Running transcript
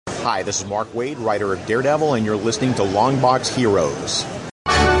Hi, this is Mark Waid, writer of Daredevil, and you're listening to Longbox Heroes.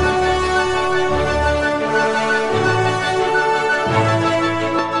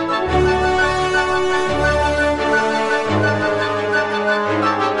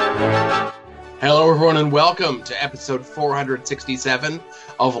 Hello, everyone, and welcome to episode 467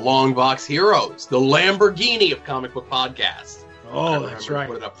 of Longbox Heroes, the Lamborghini of comic book podcasts. Oh, that's right.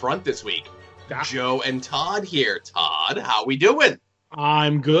 Put it up front this week. Joe and Todd here. Todd, how we doing?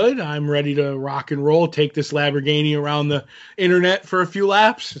 I'm good. I'm ready to rock and roll. Take this Lamborghini around the internet for a few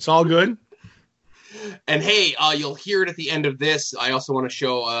laps. It's all good. And hey, you'll hear it at the end of this. I also want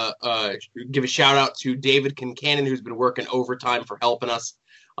to give a shout out to David Kincannon, who's been working overtime for helping us.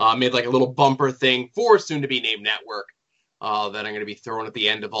 Made like a little bumper thing for soon to be named network that I'm going to be throwing at the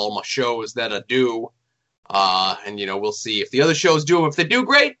end of all my shows that I do. And we'll see if the other shows do them. If they do,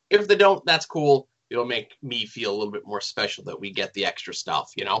 great. If they don't, that's cool. It'll make me feel a little bit more special that we get the extra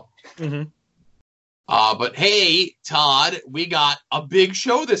stuff, Mm-hmm. But hey, Todd, we got a big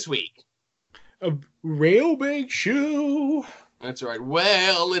show this week. A real big show. That's right.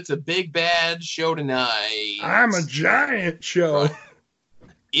 Well, it's a big bad show tonight. I'm a giant show. Right.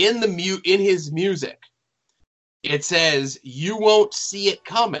 In his music, it says, "You won't see it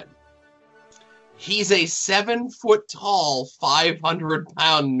coming." He's a 7-foot-tall,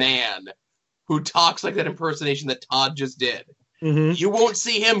 500-pound man who talks like that impersonation that Todd just did. Mm-hmm. You won't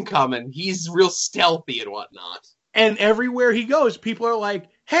see him coming. He's real stealthy and whatnot. And everywhere he goes, people are like,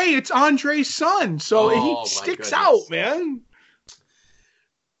 hey, it's Andre's son. So he sticks out, man.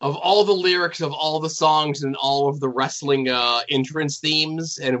 Of all the lyrics of all the songs and all of the wrestling entrance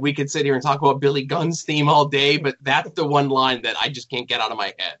themes, and we could sit here and talk about Billy Gunn's theme all day, but that's the one line that I just can't get out of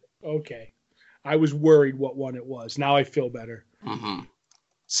my head. Okay. I was worried what one it was. Now I feel better. Mm-hmm.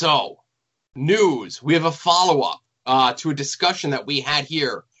 So, news. We have a follow-up to a discussion that we had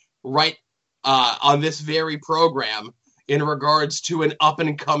here right on this very program in regards to an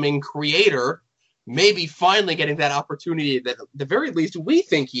up-and-coming creator maybe finally getting that opportunity that at the very least we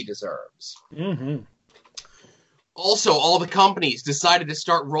think he deserves. Mm-hmm. Also, all the companies decided to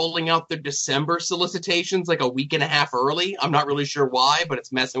start rolling out their December solicitations like a week and a half early. I'm not really sure why, but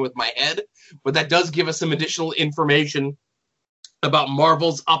it's messing with my head. But that does give us some additional information about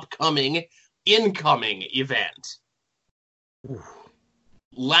Marvel's upcoming, incoming event. Ooh.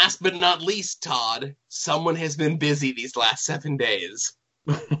 Last but not least, Todd, someone has been busy these last 7 days.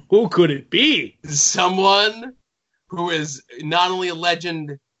 Who could it be? Someone who is not only a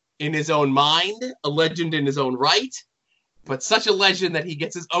legend in his own mind, a legend in his own right, but such a legend that he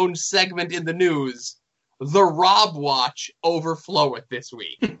gets his own segment in the news. The Rob Watch overfloweth this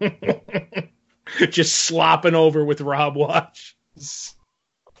week. Just slopping over with Rob Watch.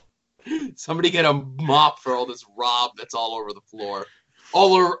 Somebody get a mop for all this Rob that's all over the floor.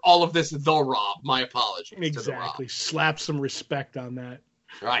 All of this, the Rob. My apologies. Exactly. Slap some respect on that.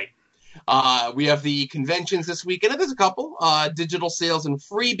 Right. We have the conventions this weekend. There's a couple. Digital sales and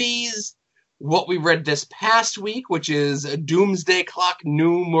freebies. What we read this past week, which is Doomsday Clock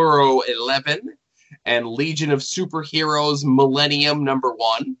numero 11 and Legion of Superheroes Millennium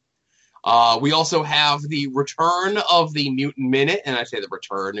 #1. We also have the return of the Mutant Minute. And I say the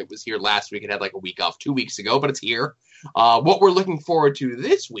return. It was here last week. It had like a week off 2 weeks ago, but it's here. What we're looking forward to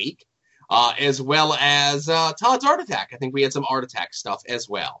this week, as well as Todd's Art Attack. I think we had some Art Attack stuff as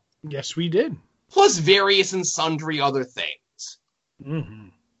well. Yes, we did. Plus various and sundry other things. Mm-hmm.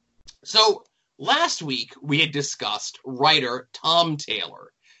 So, last week we had discussed writer Tom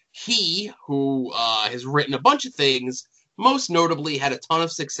Taylor. He, who has written a bunch of things, most notably had a ton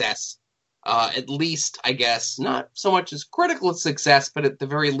of success, at least, I guess, not so much as critical success, but at the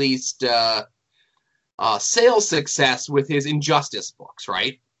very least, sales success with his Injustice books,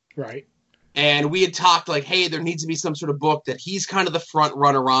 right? Right. And we had talked like, hey, there needs to be some sort of book that he's kind of the front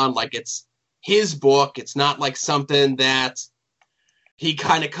runner on, like it's his book. It's not like something that he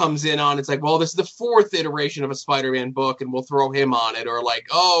kind of comes in on. It's like, well, this is the 4th iteration of a Spider-Man book, and we'll throw him on it. Or like,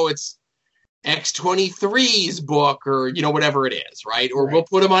 oh, it's X-23's book, or, whatever it is, right? Or We'll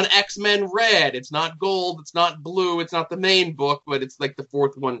put him on X-Men Red. It's not gold, it's not blue, it's not the main book, but it's like the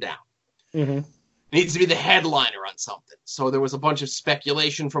 4th one down. Mm-hmm. Needs to be the headliner on something. So there was a bunch of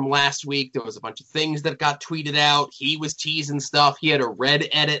speculation from last week. There was a bunch of things that got tweeted out. He was teasing stuff. He had a Red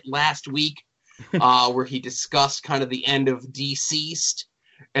edit last week where he discussed kind of the end of DCeased.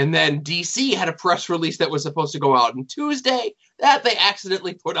 And then DC had a press release that was supposed to go out on Tuesday that they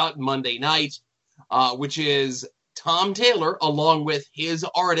accidentally put out Monday night, which is Tom Taylor, along with his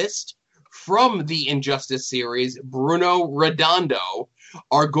artist from the Injustice series, Bruno Redondo,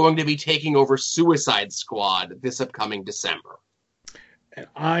 are going to be taking over Suicide Squad this upcoming December.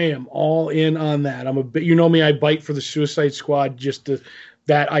 I am all in on that. I'm a bit, you know me, I bite for the Suicide Squad,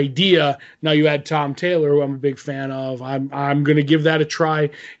 that idea. Now you add Tom Taylor, who I'm a big fan of. I'm going to give that a try.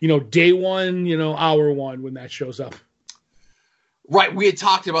 Day one, hour one when that shows up. Right. We had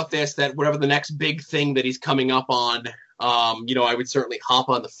talked about this, that whatever the next big thing that he's coming up on, I would certainly hop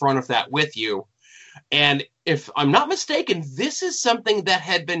on the front of that with you. And if I'm not mistaken, this is something that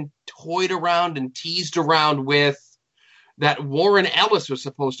had been toyed around and teased around with, that Warren Ellis was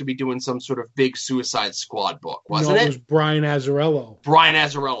supposed to be doing some sort of big Suicide Squad book, wasn't it? It was Brian Azzarello. Brian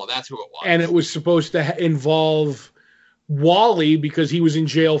Azzarello, that's who it was. And it was supposed to involve Wally because he was in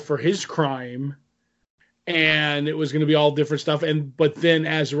jail for his crime. And it was going to be all different stuff. But then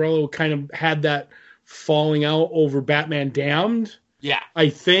Azzarello kind of had that falling out over Batman Damned. Yeah. I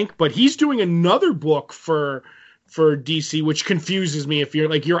think. But he's doing another book for DC, which confuses me. If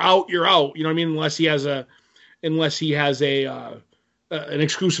you're out, you're out. You know what I mean? Unless he has an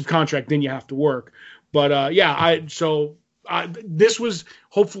exclusive contract, then you have to work. But this was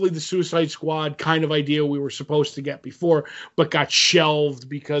hopefully the Suicide Squad kind of idea we were supposed to get before, but got shelved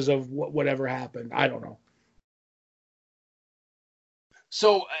because of whatever happened. I don't know.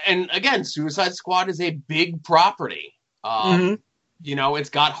 So, and again, Suicide Squad is a big property. It's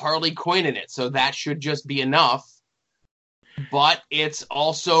got Harley Quinn in it, so that should just be enough. But it's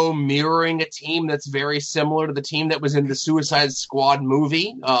also mirroring a team that's very similar to the team that was in the Suicide Squad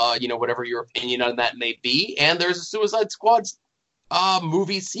movie, whatever your opinion on that may be. And there's a Suicide Squad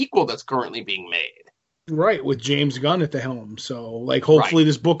movie sequel that's currently being made. Right, with James Gunn at the helm. So, hopefully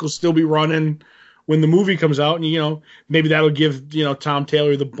this book will still be running when the movie comes out. And, maybe that'll give, Tom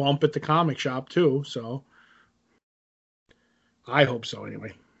Taylor the bump at the comic shop, too. So, I hope so,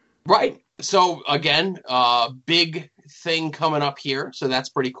 anyway. Right. So, again, big thing coming up here. So that's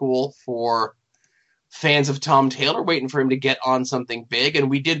pretty cool for fans of Tom Taylor, waiting for him to get on something big. And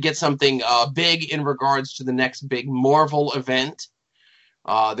we did get something big in regards to the next big Marvel event.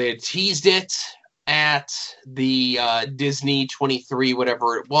 They had teased it at the Disney 23,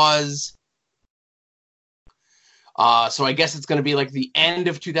 whatever it was. So I guess it's going to be like the end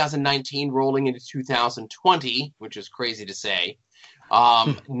of 2019 rolling into 2020, which is crazy to say.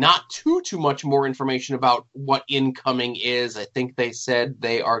 Not too much more information about what incoming is. I think they said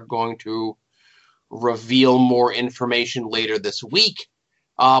they are going to reveal more information later this week.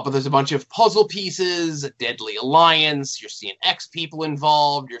 But there's a bunch of puzzle pieces, a Deadly Alliance. You're seeing X people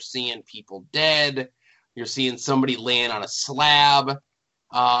involved. You're seeing people dead. You're seeing somebody laying on a slab.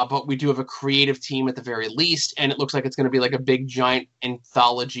 But we do have a creative team at the very least, and it looks like it's going to be like a big giant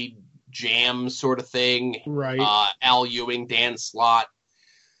anthology jam sort of thing. Right. Al Ewing, Dan Slott,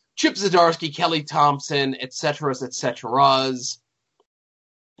 Chip Zdarsky, Kelly Thompson, etc.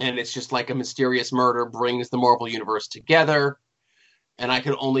 And it's just like a mysterious murder brings the Marvel Universe together. And I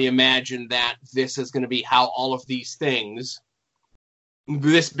can only imagine that this is going to be how all of these things,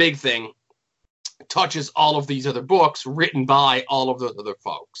 this big thing, touches all of these other books written by all of those other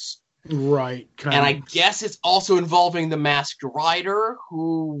folks. Right. I guess it's also involving the Masked Rider,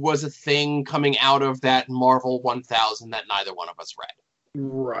 who was a thing coming out of that Marvel 1000 that neither one of us read.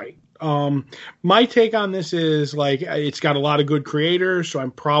 Right. My take on this is it's got a lot of good creators, so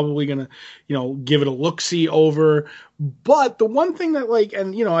I'm probably going to, give it a look-see over. But the one thing that I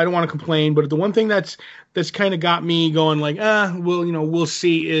don't want to complain, but the one thing that's kind of got me going we'll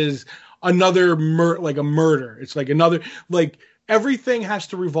see is another a murder. It's like another, everything has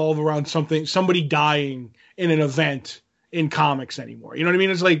to revolve around somebody dying in an event in comics anymore. You know what I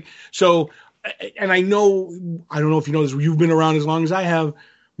mean? It's and I don't know if you know this, you've been around as long as I have.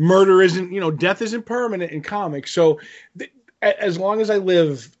 Murder isn't, death isn't permanent in comics. So as long as I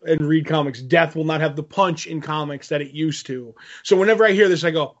live and read comics, death will not have the punch in comics that it used to. So whenever I hear this, I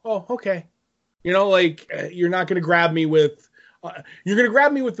go, oh, okay. You're not going to grab me with, you're going to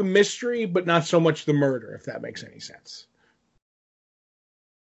grab me with the mystery, but not so much the murder, if that makes any sense.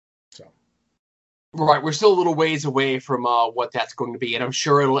 Right, we're still a little ways away from what that's going to be, and I'm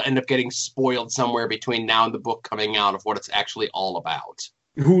sure it'll end up getting spoiled somewhere between now and the book coming out of what it's actually all about.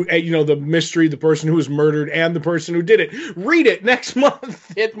 Who, the mystery, the person who was murdered, and the person who did it. Read it next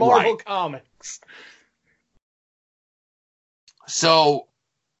month at Marvel Comics. So,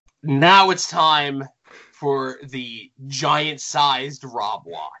 now it's time for the giant-sized Rob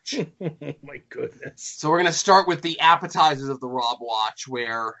Watch. Oh my goodness. So we're going to start with the appetizers of the Rob Watch,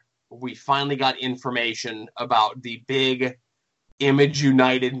 where we finally got information about the big Image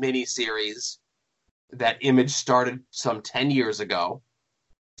United miniseries that Image started some 10 years ago.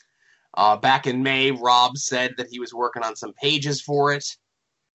 Back in May, Rob said that he was working on some pages for it.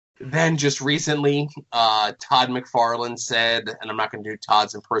 Then just recently, Todd McFarlane said, and I'm not going to do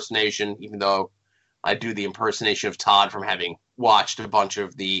Todd's impersonation, even though I do the impersonation of Todd from having watched a bunch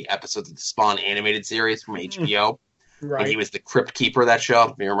of the episodes of the Spawn animated series from HBO. Right. And he was the Crypt Keeper of that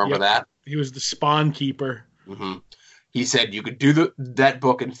show. You remember that? He was the Spawn Keeper. Mm-hmm. He said you could do that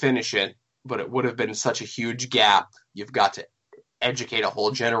book and finish it, but it would have been such a huge gap. You've got to educate a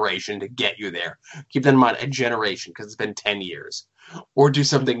whole generation to get you there. Keep that in mind, a generation, because it's been 10 years. Or do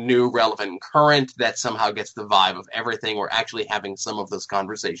something new, relevant, and current that somehow gets the vibe of everything. We're actually having some of those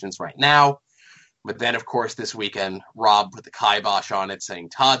conversations right now. But then, of course, this weekend, Rob put the kibosh on it, saying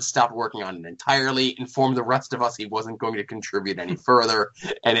Todd stopped working on it entirely, informed the rest of us he wasn't going to contribute any further,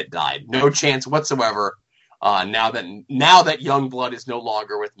 and it died. No chance whatsoever. Now that Youngblood is no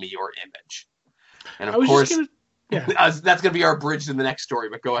longer with me or Image. And of course, that's going to be our bridge to the next story,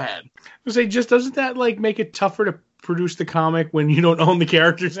 but go ahead. I was say, just doesn't that make it tougher to produce the comic when you don't own the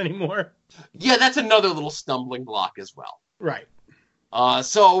characters anymore? Yeah, that's another little stumbling block as well. Right.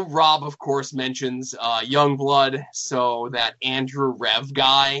 So Rob, of course, mentions Youngblood, so that Andrew Rev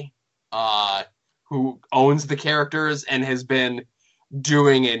guy, who owns the characters and has been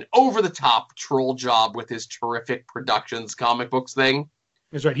doing an over-the-top troll job with his Terrific Productions comic books thing.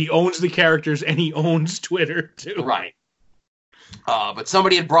 That's right. He owns the characters and he owns Twitter, too. Right. But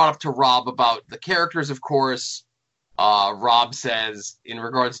somebody had brought up to Rob about the characters, of course. Rob says, in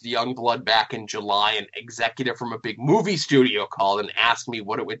regards to Youngblood, back in July, an executive from a big movie studio called and asked me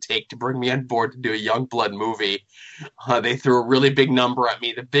what it would take to bring me on board to do a Youngblood movie. They threw a really big number at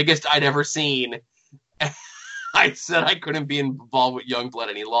me, the biggest I'd ever seen. I said I couldn't be involved with Youngblood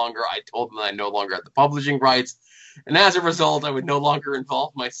any longer. I told them that I no longer had the publishing rights, and as a result, I would no longer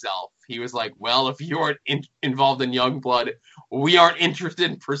involve myself. He was like, well, if you aren't involved in Youngblood, we aren't interested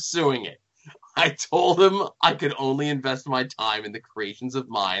in pursuing it. I told him I could only invest my time in the creations of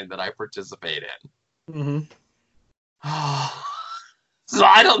mine that I participate in. Mm-hmm. So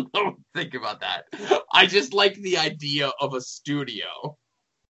I don't know what to think about that. I just like the idea of a studio.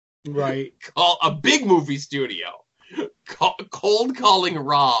 Right. A big movie studio. Cold calling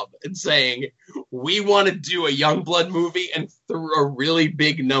Rob and saying, we want to do a Youngblood movie, and threw a really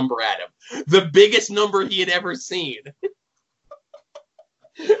big number at him. The biggest number he had ever seen.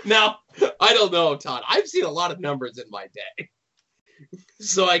 Now, I don't know, Todd. I've seen a lot of numbers in my day.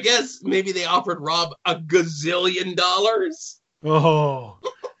 So I guess maybe they offered Rob $1 gazillion. Oh.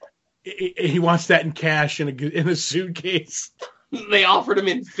 He wants that in cash in a suitcase. They offered him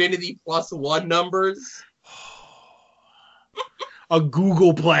Infinity +1 numbers. A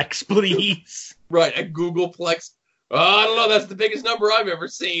Googleplex, please. Right, a Googleplex. I don't know, that's the biggest number I've ever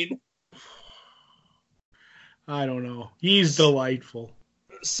seen. I don't know. He's delightful.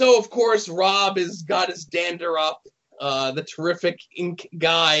 So, of course, Rob has got his dander up. The Terrific Inc.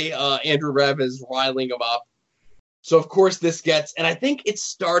 guy, Andrew Rev, is riling him up. So, of course, this gets... And I think it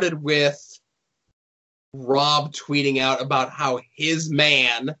started with Rob tweeting out about how his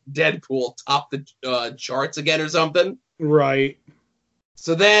man, Deadpool, topped the charts again or something. Right.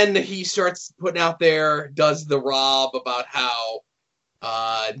 So then he starts putting out there, does the Rob about how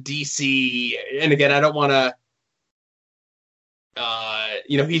DC... And again, I don't want to...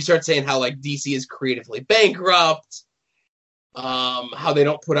 he starts saying how DC is creatively bankrupt, how they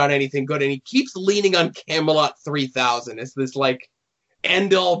don't put out anything good, and he keeps leaning on Camelot 3000 as this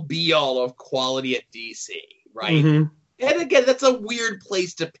end all be all of quality at DC, right? Mm-hmm. And again, that's a weird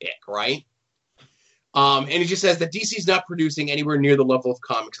place to pick, right? And he just says that DC's not producing anywhere near the level of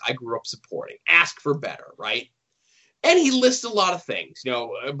comics I grew up supporting. Ask for better, right? And he lists a lot of things,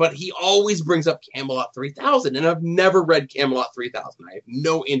 but he always brings up Camelot 3000, and I've never read Camelot 3000. I have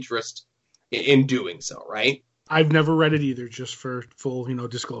no interest in doing so, right? I've never read it either, just for full,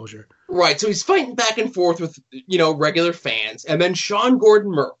 disclosure. Right, so he's fighting back and forth with, regular fans, and then Sean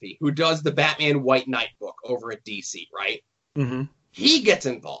Gordon Murphy, who does the Batman White Knight book over at DC, right? Mm-hmm. He gets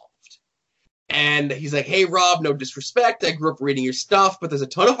involved. And he's like, hey, Rob, no disrespect, I grew up reading your stuff, but there's a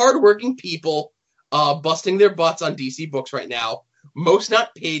ton of hardworking people busting their butts on DC books right now, most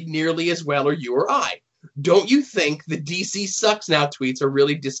not paid nearly as well as you or I. Don't you think the DC sucks now tweets are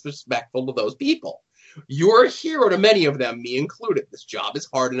really disrespectful to those people? You're a hero to many of them, me included. This job is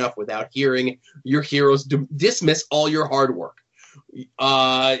hard enough without hearing your heroes dismiss all your hard work.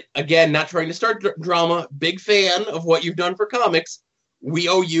 Again, not trying to start drama, big fan of what you've done for comics. We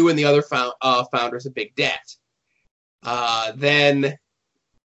owe you and the other founders a big debt. Then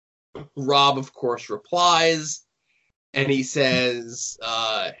Rob, of course, replies, and he says,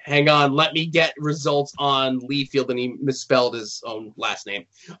 hang on, let me get results on Liefeld, and he misspelled his own last name.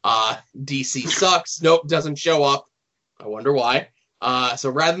 DC sucks. Nope, doesn't show up. I wonder why. So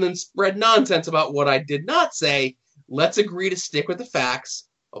rather than spread nonsense about what I did not say, let's agree to stick with the facts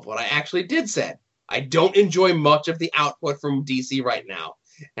of what I actually did say. I don't enjoy much of the output from DC right now,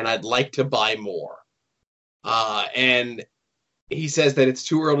 and I'd like to buy more. And he says that it's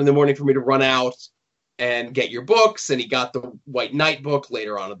too early in the morning for me to run out and get your books, and he got the White Knight book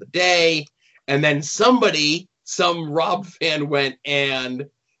later on in the day. And then some Rob fan went and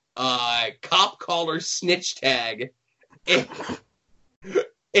cop caller snitch tag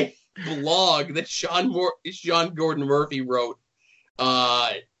a blog that Sean Gordon Murphy wrote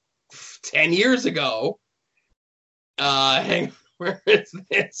 10 years ago. Hang on, where is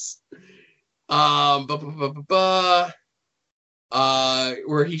this?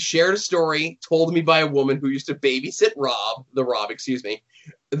 Where he shared a story told me by a woman who used to babysit Rob.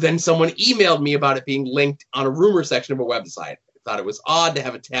 Then someone emailed me about it being linked on a rumor section of a website. I thought it was odd to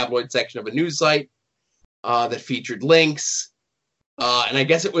have a tabloid section of a news site that featured links. And I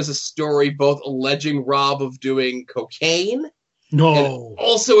guess it was a story both alleging Rob of doing cocaine. No. And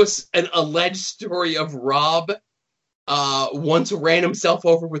also an alleged story of Rob once ran himself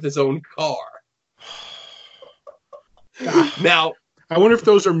over with his own car. Now, I wonder if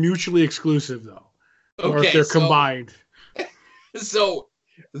those are mutually exclusive, though. Or if they're combined. So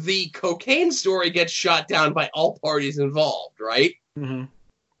the cocaine story gets shot down by all parties involved, right? Mm-hmm.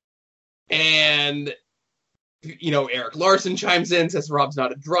 And, Eric Larson chimes in, says Rob's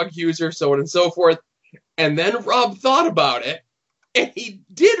not a drug user, so on and so forth. And then Rob thought about it, and he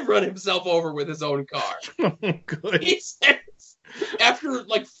did run himself over with his own car. Good. He says, after,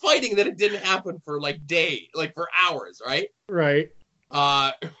 fighting that it didn't happen for, days, for hours, right? Right.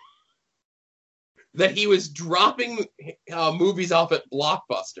 That he was dropping movies off at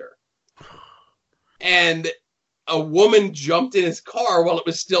Blockbuster. And a woman jumped in his car while it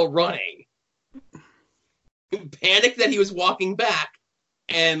was still running. Panicked that he was walking back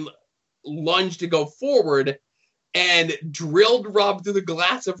and lunged to go forward and drilled Rob through the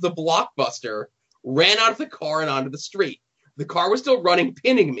glass of the Blockbuster, ran out of the car and onto the street. The car was still running,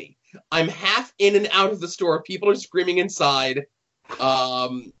 pinning me. I'm half in and out of the store. People are screaming inside.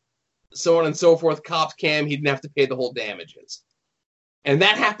 So on and so forth. Cops came. He didn't have to pay the whole damages. And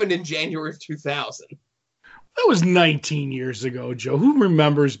that happened in January of 2000. That was 19 years ago, Joe. Who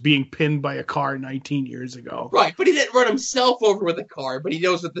remembers being pinned by a car 19 years ago? Right, but he didn't run himself over with a car, but he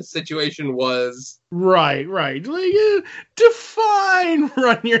knows what the situation was. Right. Define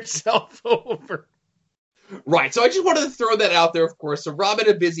run yourself over. Right, so I just wanted to throw that out there, of course. So Rob had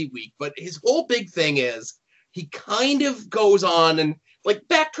a busy week, but his whole big thing is he kind of goes on and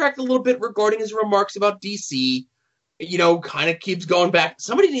backtracked a little bit regarding his remarks about DC. Kind of keeps going back.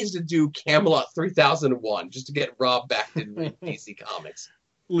 Somebody needs to do Camelot 3001 just to get Rob back to DC Comics.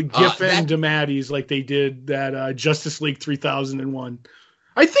 Giffen DeMatteis, like they did that Justice League 3001.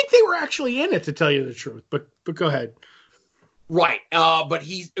 I think they were actually in it, to tell you the truth. But go ahead. Right, but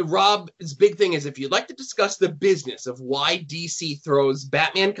Rob's big thing is if you'd like to discuss the business of why DC throws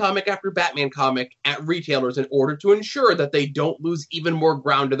Batman comic after Batman comic at retailers in order to ensure that they don't lose even more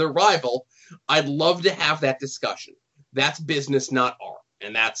ground to their rival, I'd love to have that discussion. That's business, not art,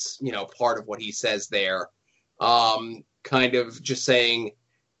 and that's part of what he says there. Kind of just saying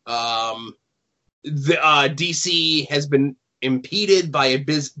the DC has been impeded by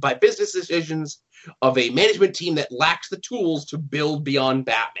business decisions of a management team that lacks the tools to build beyond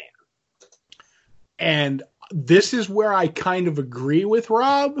Batman. And this is where I kind of agree with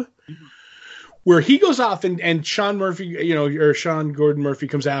Rob, where he goes off and Sean Murphy, or Sean Gordon Murphy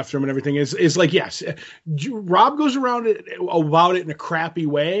comes after him and everything is like, yes, Rob goes around about it in a crappy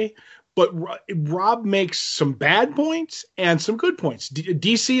way, but Rob makes some bad points and some good points.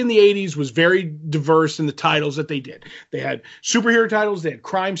 DC in the 80s was very diverse in the titles that they did. They had superhero titles, they had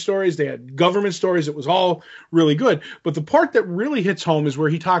crime stories, they had government stories. It was all really good. But the part that really hits home is where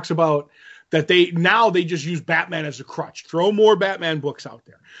he talks about that they just use Batman as a crutch. Throw more Batman books out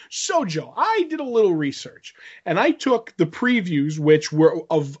there. So, Joe, I did a little research, and I took the previews, which were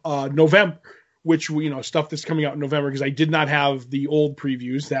of November, which, stuff that's coming out in November, because I did not have the old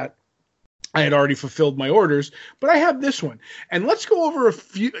previews that I had already fulfilled my orders, but I have this one. And let's go over a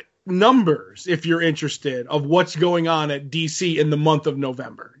few numbers, if you're interested, of what's going on at DC in the month of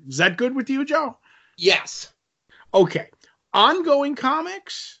November. Is that good with you, Joe? Yes. Okay. Ongoing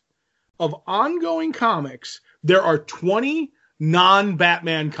comics, there are 20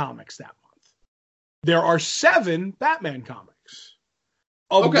 non-Batman comics that month. There are 7 Batman comics.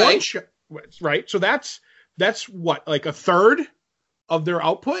 Okay. Right? So that's what, like a third of their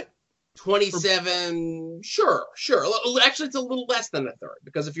output? 27, sure. Actually, it's a little less than a third,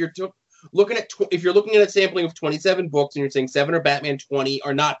 because if you're if you're looking at a sampling of 27 books and you're saying 7 are Batman, 20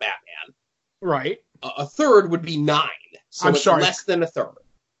 are not Batman, right? A third would be 9. So I'm it's sorry. less than a third.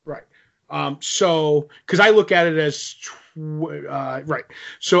 Right. So, because I look at it as right.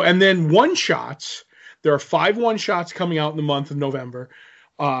 So, and then one shots. There are 5 one shots coming out in the month of November.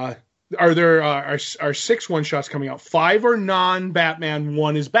 Are 6 one shots coming out? 5 are non-Batman.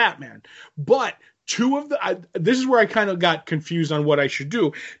 1 is Batman. But 2 of this is where I kind of got confused on what I should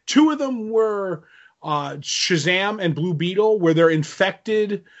do. 2 of them were Shazam and Blue Beetle, where they're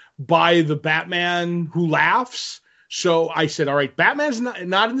infected by the Batman who laughs. So I said, all right, Batman's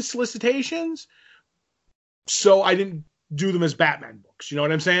not in the solicitations. So I didn't do them as Batman books. You know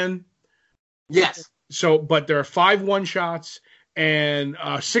what I'm saying? Yes. So, but there are 5 one shots and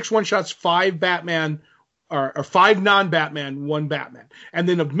 6 one shots, 5 Batman or 5 non-Batman, 1 Batman. And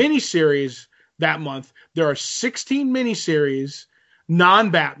then a miniseries that month, there are 16 miniseries,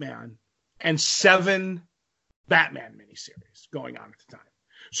 non-Batman, and 7 Batman miniseries going on at the time.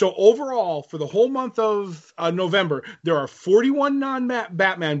 So overall, for the whole month of November, there are 41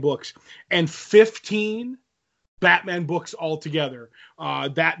 non-Batman books and 15 Batman books altogether.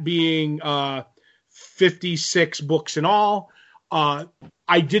 That being 56 books in all.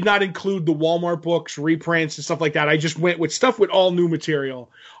 I did not include the Walmart books, reprints, and stuff like that. I just went with stuff with all new material.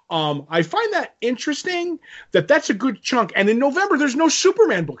 I find that interesting that's a good chunk. And in November, there's no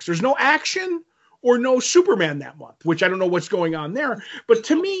Superman books. There's no action or no Superman that month, which I don't know what's going on there. But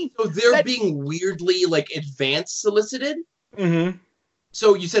to me... So they're being weirdly, advanced solicited? Mm-hmm.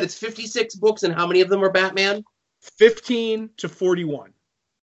 So you said it's 56 books, and how many of them are Batman? 15 to 41.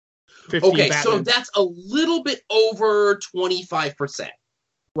 Okay, Batman. So that's a little bit over 25%.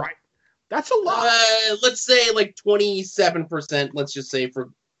 Right. That's a lot. Let's say 27%, let's just say for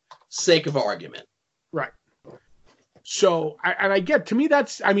sake of argument. Right. So, I get, to me,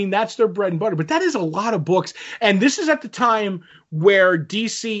 that's their bread and butter, but that is a lot of books. And this is at the time where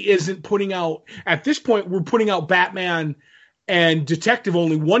DC isn't putting out, at this point, we're putting out Batman and Detective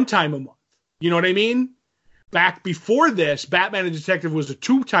only 1 time a month. You know what I mean? Back before this, Batman and Detective was a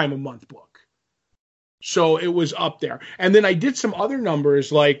 2 time a month book. So it was up there. And then I did some other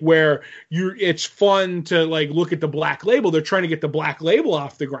numbers where it's fun to look at the Black Label. They're trying to get the Black Label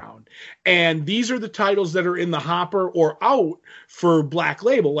off the ground. And these are the titles that are in the hopper or out for Black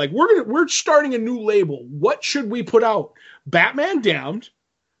Label. We're starting a new label. What should we put out? Batman Damned,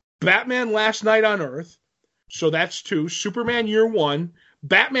 Batman Last Night on Earth. So that's 2. Superman Year 1,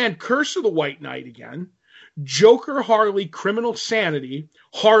 Batman Curse of the White Knight again, Joker Harley Criminal Sanity,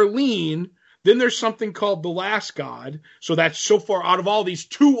 Harleen. Then there's something called The Last God. So that's so far out of all these,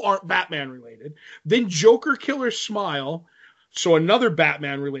 2 aren't Batman related. Then Joker Killer Smile. So another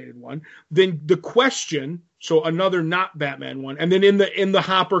Batman related one. Then The Question. So another not Batman one. And then in the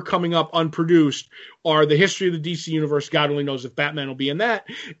hopper coming up unproduced are The History of the DC Universe. God only knows if Batman will be in that.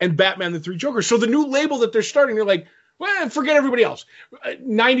 And Batman the 3 Jokers. So the new label that they're starting, they're like, well, forget everybody else.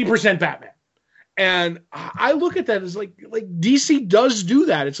 90% Batman. And I look at that as DC does do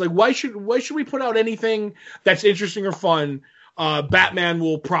that. It's why should we put out anything that's interesting or fun? Batman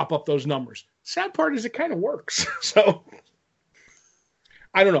will prop up those numbers. Sad part is it kind of works. So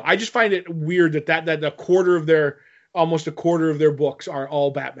I don't know. I just find it weird that almost a quarter of their books are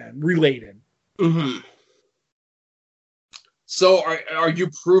all Batman related. Mm-hmm. So are you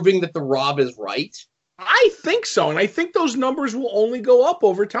proving that the Rob is right? I think so, and I think those numbers will only go up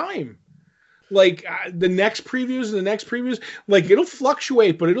over time. The next previews and the next previews, it'll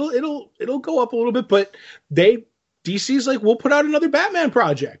fluctuate, but it'll go up a little bit. But DC's we'll put out another Batman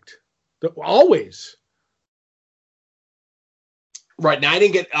project, always. Right now, I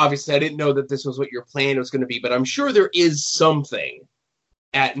didn't know that this was what your plan was going to be, but I'm sure there is something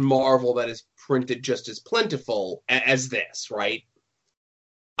at Marvel that is printed just as plentiful as this, right?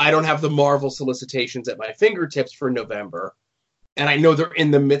 I don't have the Marvel solicitations at my fingertips for November. And I know they're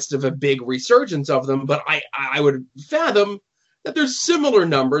in the midst of a big resurgence of them, but I would fathom that there's similar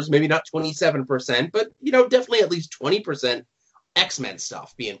numbers, maybe not 27%, but, definitely at least 20% X-Men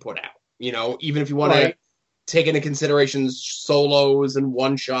stuff being put out. Even if you want to take into consideration solos and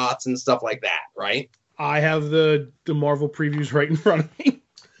one-shots and stuff like that, right? I have the Marvel previews right in front of me.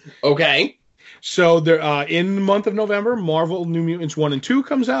 Okay. So there, in the month of November, Marvel New Mutants 1 and 2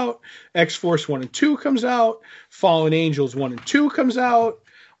 comes out, X-Force 1 and 2 comes out, Fallen Angels 1 and 2 comes out,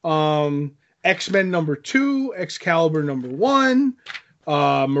 X-Men number 2, Excalibur number 1,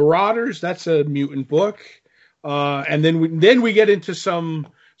 Marauders, that's a mutant book, and then we get into some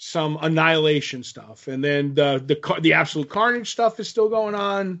Annihilation stuff, and then the Absolute Carnage stuff is still going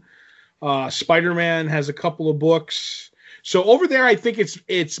on. Spider-Man has a couple of books. So over there, I think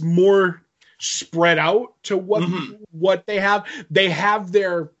it's more spread out to what they have. They have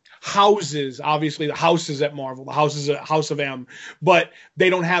their houses, obviously the houses at Marvel, the houses at House of M, but they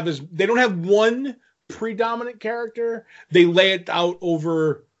don't have one predominant character. They lay it out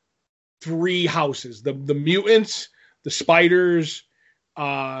over 3 houses: the mutants, the spiders.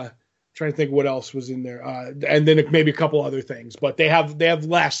 Trying to think what else was in there, and then maybe a couple other things. But they have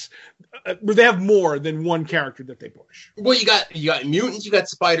less. They have more than one character that they push. Well, you got mutants, you got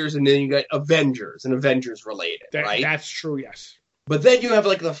spiders, and then you got Avengers and Avengers related, right? That's true. Yes. But then you have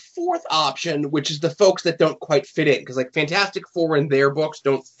like the fourth option, which is the folks that don't quite fit in, because like Fantastic Four in their books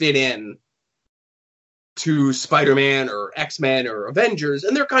don't fit in to Spider-Man or X-Men or Avengers,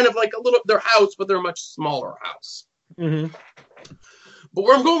 and they're kind of like their house, but they're a much smaller house. Mm-hmm. But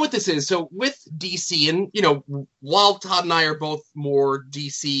where I'm going with this is, so with DC, and while Todd and I are both more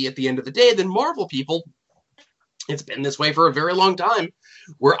DC at the end of the day than Marvel people, it's been this way for a very long time,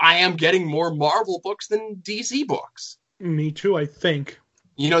 where I am getting more Marvel books than DC books. Me too, I think.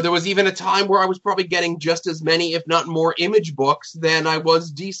 There was even a time where I was probably getting just as many, if not more, Image books than I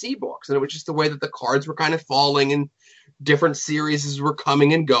was DC books. And it was just the way that the cards were kind of falling and different series were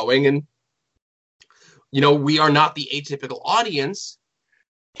coming and going. And, we are not the atypical audience.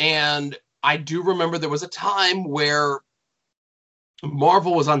 And I do remember there was a time where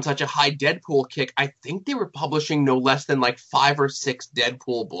Marvel was on such a high Deadpool kick. I think they were publishing no less than like 5 or 6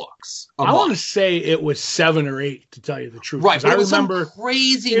 Deadpool books. I want to say it was 7 or 8, to tell you the truth. Right, but I remember some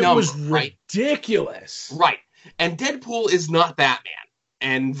crazy number. It was ridiculous. Right, and Deadpool is not Batman,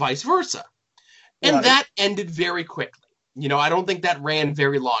 and vice versa. And that ended very quickly. I don't think that ran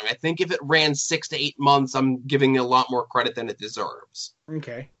very long. I think if it ran 6 to 8 months, I'm giving it a lot more credit than it deserves.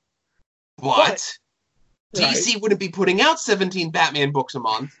 Okay. But DC wouldn't be putting out 17 Batman books a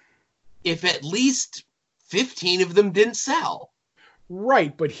month if at least 15 of them didn't sell.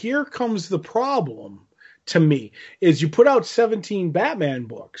 Right, but here comes the problem to me, is you put out 17 Batman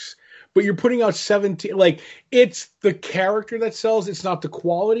books, but you're putting out 17, it's the character that sells, it's not the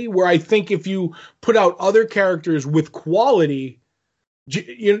quality, where I think if you put out other characters with quality, do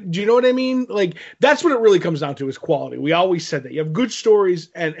you know what I mean? That's what it really comes down to, is quality. We always said that. You have good stories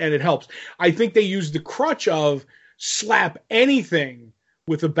and it helps. I think they use the crutch of slap anything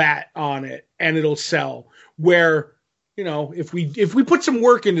with a bat on it and it'll sell, where, if we put some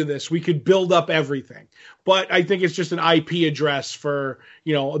work into this, we could build up everything. But I think it's just an IP address for,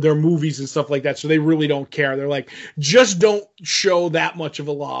 their movies and stuff like that. So they really don't care. They're like, just don't show that much of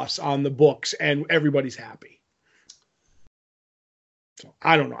a loss on the books and everybody's happy. So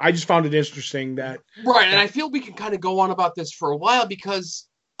I don't know. I just found it interesting that. Right. And I feel we can kind of go on about this for a while, because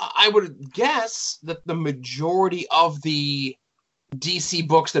I would guess that the majority of the DC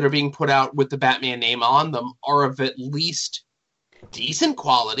books that are being put out with the Batman name on them are of at least decent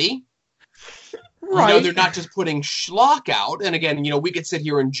quality. Right. They're not just putting schlock out. And again, we could sit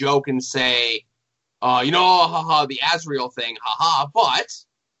here and joke and say, haha, the Azrael thing, haha. But,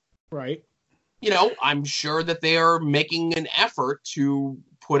 right. I'm sure that they are making an effort to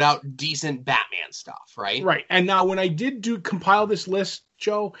put out decent Batman stuff, right? Right. And now when I did compile this list,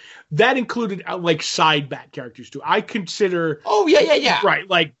 Joe, that included side Bat characters too. I consider. Oh yeah. Right,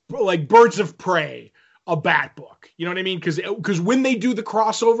 like Birds of Prey, a Bat book. You know what I mean? Because when they do the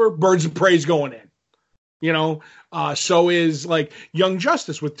crossover, Birds of Prey's going in. So is Young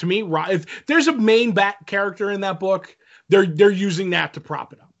Justice with, to me, if there's a main Bat character in that book, they're using that to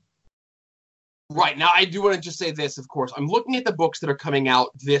prop it up. Right. Now, I do want to just say this, of course. I'm looking at the books that are coming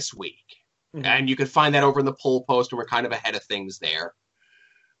out this week. Mm-hmm. And you can find that over in the poll post, and we're kind of ahead of things there.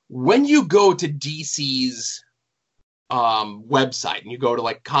 When you go to DC's website, and you go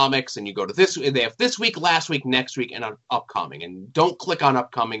to comics, and you go to this, they have this week, last week, next week, and upcoming. And don't click on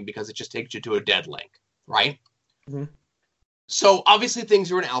upcoming, because it just takes you to a dead link, right? Mm-hmm. So obviously things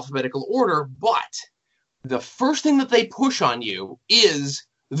are in alphabetical order, but the first thing that they push on you is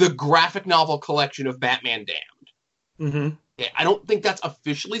the graphic novel collection of Batman Damned. Mm-hmm. Okay, I don't think that's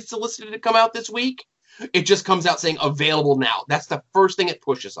officially solicited to come out this week. It just comes out saying available now. That's the first thing it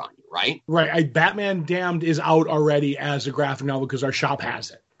pushes on you, right? Right. Batman Damned is out already as a graphic novel because our shop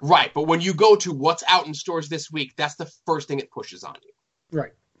has it. Right. But when you go to what's out in stores this week, that's the first thing it pushes on you.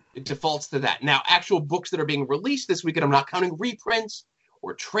 Right. It defaults to that. Now, actual books that are being released this week, and I'm not counting reprints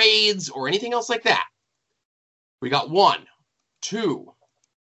or trades or anything else like that. We got 1, 2,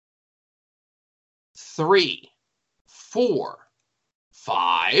 3, 4,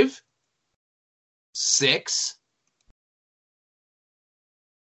 5, 6,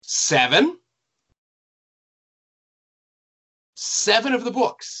 7. 7 of the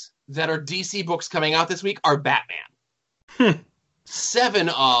books that are DC books coming out this week are Batman. 7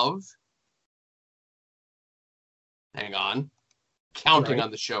 of, hang on, counting Right.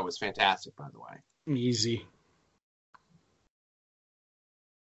 on the show is fantastic, by the way. Easy.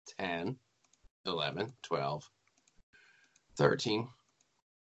 10, 11, 12, 13.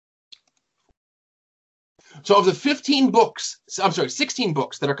 So of the 16 books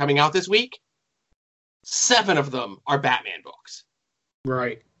that are coming out this week, 7 of them are Batman books.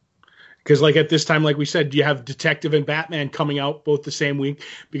 Right. Because like at this time, like we said, you have Detective and Batman coming out both the same week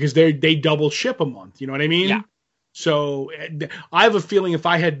because they double ship a month. You know what I mean? Yeah. So I have a feeling if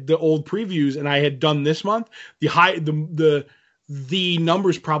I had the old previews and I had done this month, the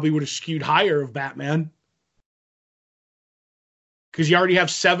numbers probably would have skewed higher of Batman. Because you already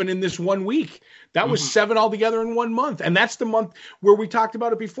have 7 in this 1 week. That was 7 altogether in 1 month. And that's the month where we talked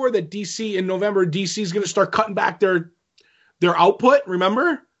about it before that DC in November, DC is going to start cutting back their output,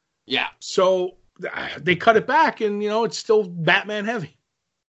 remember? Yeah. So they cut it back and, it's still Batman heavy.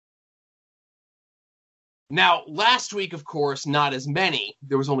 Now, last week, of course, not as many.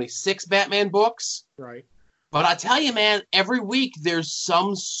 There was only 6 Batman books. Right. But I tell you, man, every week there's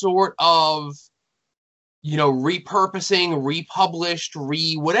some sort of, repurposing, republished,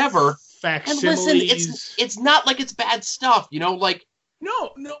 whatever. Facsimiles. And listen, it's not like it's bad stuff, No.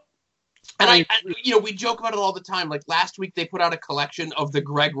 And we joke about it all the time. Like last week, they put out a collection of the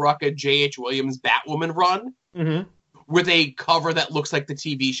Greg Rucka, J.H. Williams Batwoman run with a cover that looks like the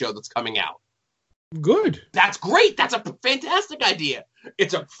TV show that's coming out. Good. That's great. That's a fantastic idea.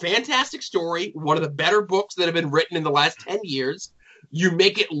 It's a fantastic story. One of the better books that have been written in the last 10 years. You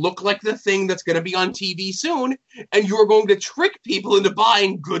make it look like the thing that's going to be on TV soon, and you're going to trick people into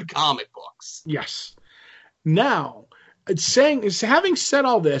buying good comic books. Yes. Now, having said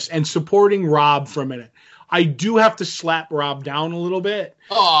all this and supporting Rob for a minute, I do have to slap Rob down a little bit.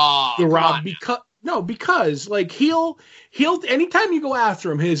 Oh, Rob, because like he'll anytime you go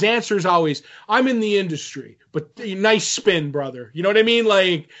after him, his answer is always, "I'm in the industry." But nice spin, brother. You know what I mean?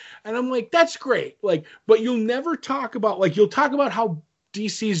 Like, and I'm like, that's great. Like, but you'll never talk about you'll talk about how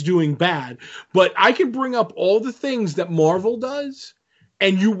DC's doing bad, but I can bring up all the things that Marvel does.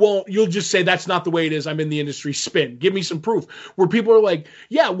 And you'll just say, that's not the way it is. I'm in the industry. Spin. Give me some proof. Where people are like,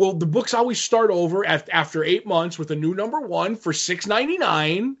 yeah, well, the books always start over after 8 months with a new #1 for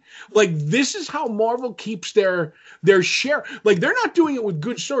 $6.99. Like, this is how Marvel keeps their share. Like, they're not doing it with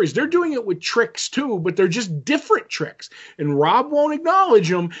good stories. They're doing it with tricks too, but they're just different tricks. And Rob won't acknowledge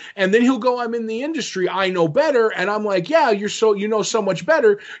them. And then he'll go, I'm in the industry. I know better. And I'm like, yeah, you know so much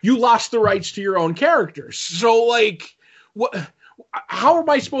better. You lost the rights to your own characters. So, like, what? How am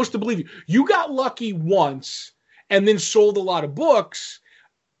I supposed to believe you? You got lucky once and then sold a lot of books,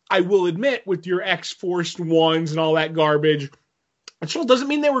 I will admit, with your X-Forced ones and all that garbage. It still doesn't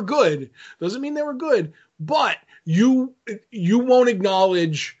mean they were good. But you won't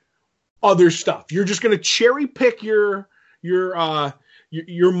acknowledge other stuff. You're just going to cherry pick your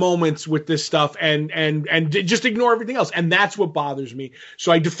moments with this stuff and just ignore everything else. And that's what bothers me.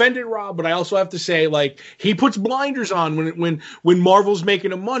 So I defended Rob, but I also have to say, like, he puts blinders on when Marvel's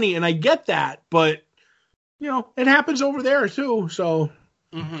making him money, and I get that, but it happens over there too. So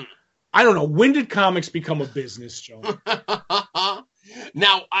I don't know. When did comics become a business, Joe?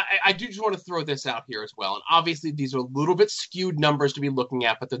 Now, I do just want to throw this out here as well. And obviously, these are a little bit skewed numbers to be looking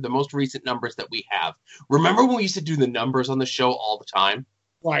at, but they're the most recent numbers that we have. Remember when we used to do the numbers on the show all the time?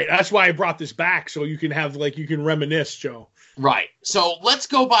 Right. That's why I brought this back, so you can have, you can reminisce, Joe. Right. So let's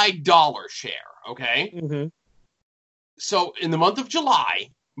go by dollar share, okay? Mm-hmm. So in the month of July,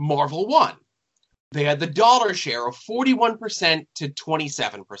 Marvel won. They had the dollar share of 41% to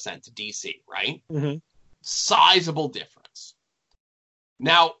 27% to DC, right? Mm-hmm. Sizable difference.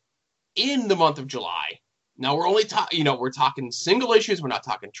 Now, in the month of July, now we're only we're talking single issues, we're not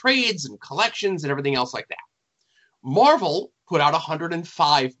talking trades and collections and everything else like that. Marvel put out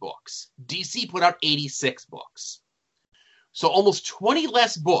 105 books. DC put out 86 books. So almost 20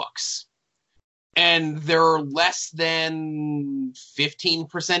 less books, and they're less than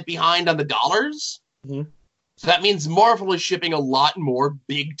 15% behind on the dollars. Mm-hmm. So that means Marvel is shipping a lot more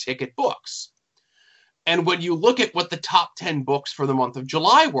big-ticket books. And when you look at what the top 10 books for the month of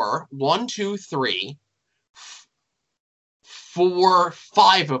July were, 1, 2, 3, 4,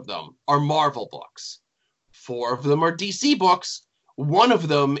 5 of them are Marvel books. 4 of them are DC books. 1 of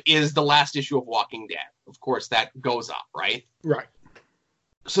them is the last issue of Walking Dead. Of course, that goes up, right? Right.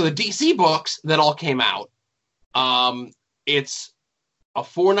 So the DC books that all came out, it's a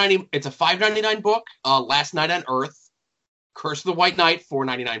 $5.99 book, Last Night on Earth, Curse of the White Knight,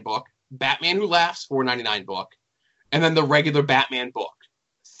 $4.99 book, Batman Who Laughs, $4.99 book, and then the regular Batman book,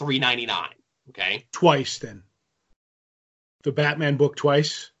 $3.99. Okay, twice then. The Batman book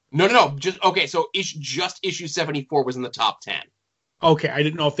twice? No. Okay, so just issue 74 was in the top 10. Okay, I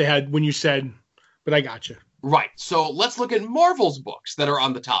didn't know if they had, when you said, but I got you. Right. So let's look at Marvel's books that are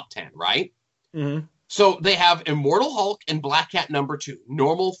on the top 10, right? Mm-hmm. So they have Immortal Hulk and Black Cat #2,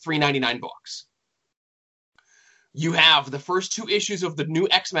 normal $3.99 books. You have the first 2 issues of the new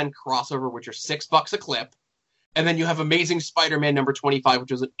X-Men crossover, which are $6 a clip. And then you have Amazing Spider-Man #25,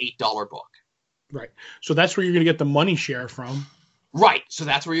 which is an $8 book. Right. So that's where you're going to get the money share from. Right. So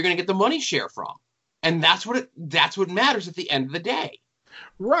that's where you're going to get the money share from. And that's what matters at the end of the day.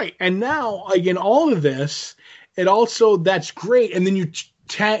 Right. And now, again, all of this, it also, that's great. And then you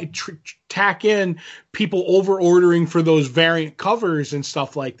tack in people over ordering for those variant covers and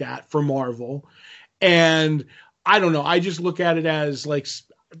stuff like that for Marvel. And I don't know. I just look at it as like,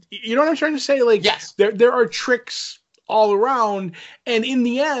 you know what I'm trying to say? Like, yes, there are tricks all around. And in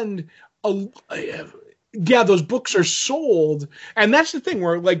the end, yeah, those books are sold. And that's the thing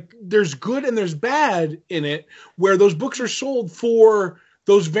where like there's good and there's bad in it, where those books are sold for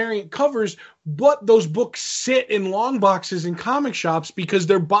those variant covers, but those books sit in long boxes in comic shops because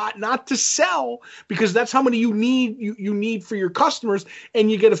they're bought not to sell, because that's how many you need for your customers, and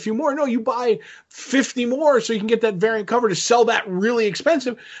you get a few more. No, you buy 50 more so you can get that variant cover to sell that really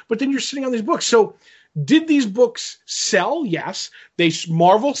expensive, but then you're sitting on these books. So did these books sell? Yes.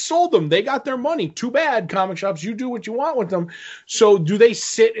 Marvel sold them. They got their money. Too bad, comic shops. You do what you want with them. So do they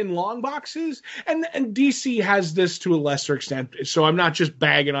sit in long boxes? And DC has this to a lesser extent. So I'm not just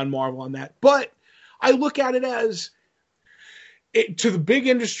bagging on Marvel on that. But I look at it as, to the big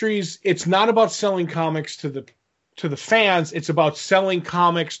industries, it's not about selling comics to the fans. It's about selling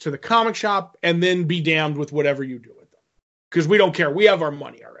comics to the comic shop, and then be damned with whatever you do with them. Because we don't care. We have our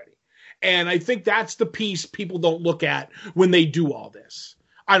money already. And I think that's the piece people don't look at when they do all this.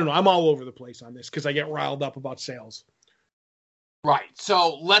 I don't know. I'm all over the place on this because I get riled up about sales. Right.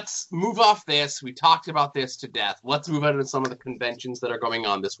 So let's move off this. We talked about this to death. Let's move on to some of the conventions that are going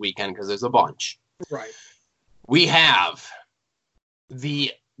on this weekend, because there's a bunch. Right. We have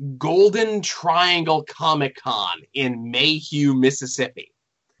the Golden Triangle Comic-Con in Mayhew, Mississippi.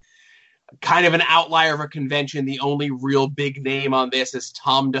 Kind of an outlier of a convention. The only real big name on this is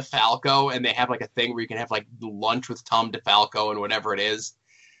Tom DeFalco, and they have like a thing where you can have like lunch with Tom DeFalco and whatever it is.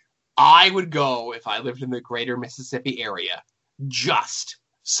 I would go if I lived in the greater Mississippi area just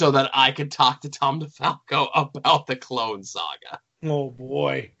so that I could talk to Tom DeFalco about the Clone Saga. Oh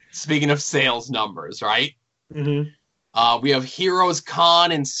boy. Speaking of sales numbers, right? Mm-hmm. We have Heroes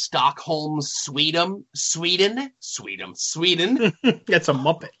Con in Stockholm, Sweden. That's a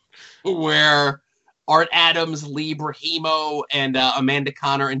Muppet. Where Art Adams, Lee Brahimo, and Amanda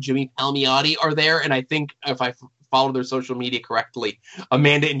Connor and Jimmy Palmiotti are there. And I think if I follow their social media correctly,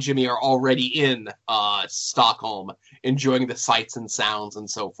 Amanda and Jimmy are already in Stockholm, enjoying the sights and sounds and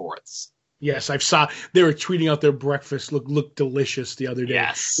so forth. Yes, I saw they were tweeting out their breakfast looked delicious the other day.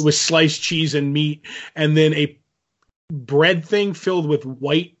 Yes. It was sliced cheese and meat, and then a bread thing filled with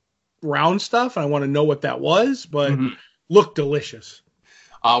white round stuff. I want to know what that was, but looked delicious.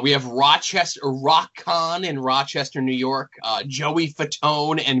 We have RockCon in Rochester, New York. Joey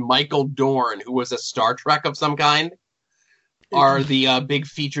Fatone and Michael Dorn, who was a Star Trek of some kind, are the big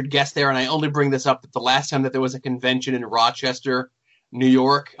featured guests there. And I only bring this up that the last time that there was a convention in Rochester, New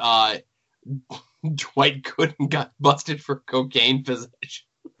York, Dwight Gooden got busted for cocaine possession.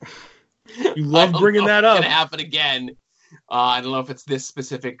 You love bringing that up. It's going to happen again. I don't know if it's this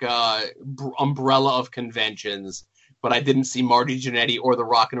specific umbrella of conventions, but I didn't see Marty Jannetty or the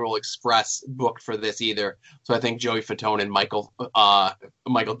Rock and Roll Express booked for this either. So I think Joey Fatone and Michael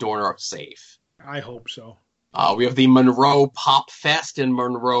Dorn are safe. I hope so. We have the Monroe Pop Fest in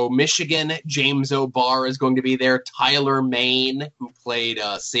Monroe, Michigan. James O'Barr is going to be there. Tyler Mane, who played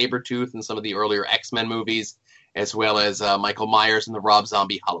Sabretooth in some of the earlier X-Men movies, as well as Michael Myers in the Rob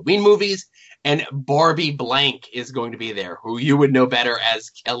Zombie Halloween movies. And Barbie Blank is going to be there, who you would know better as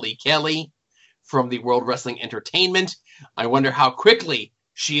Kelly Kelly from the World Wrestling Entertainment. I wonder how quickly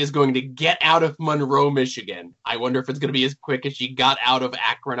she is going to get out of Monroe, Michigan. I wonder if it's going to be as quick as she got out of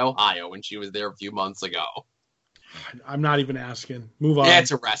Akron, Ohio when she was there a few months ago. I'm not even asking. Move on. Yeah,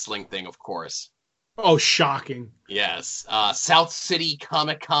 it's a wrestling thing, of course. Oh, shocking. Yes. South City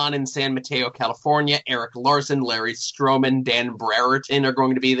Comic-Con in San Mateo, California. Eric Larson, Larry Stroman, Dan Brereton are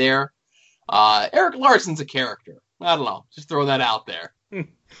going to be there. Eric Larson's a character. I don't know. Just throw that out there.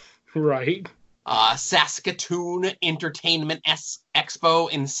 Right. Saskatoon Entertainment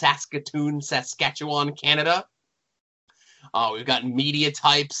Expo in Saskatoon, Saskatchewan, Canada. We've got media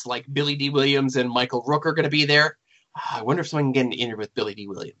types like Billy D. Williams and Michael Rook are going to be there. I wonder if someone can get an interview with Billy D.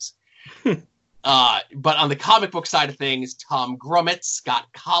 Williams. But on the comic book side of things, Tom Grummett, Scott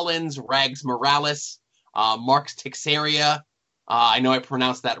Collins, Rags Morales, Mark Teixeira. I know I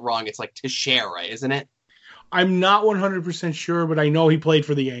pronounced that wrong. It's like Teixeira, isn't it? I'm not 100% sure, but I know he played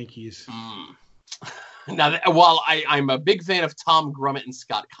for the Yankees. Now, while I'm a big fan of Tom Grummett and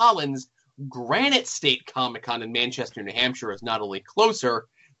Scott Collins, Granite State Comic Con in Manchester, New Hampshire is not only closer,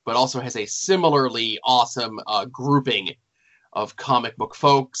 but also has a similarly awesome grouping of comic book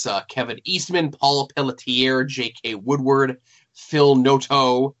folks. Kevin Eastman, Paul Pelletier, J.K. Woodward, Phil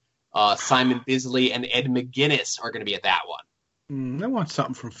Noto, Simon Bisley, and Ed McGuinness are going to be at that one. I want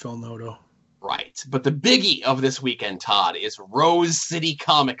something from Phil Noto. Right. But the biggie of this weekend, Todd, is Rose City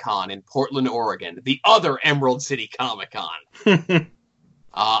Comic Con in Portland, Oregon, the other Emerald City Comic Con.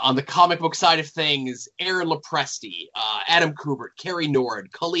 On the comic book side of things, Aaron Lopresti, Adam Kubert, Kerry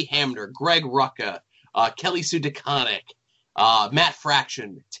Nord, Cully Hamner, Greg Rucka, Kelly Sue DeConnick, Matt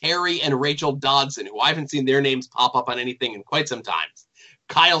Fraction, Terry and Rachel Dodson, who I haven't seen their names pop up on anything in quite some time.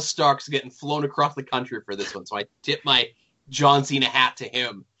 Kyle Stark's getting flown across the country for this one, so I tip my John Cena hat to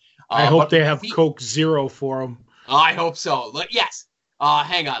him. I hope they have Coke Zero for him. I hope so. Yes.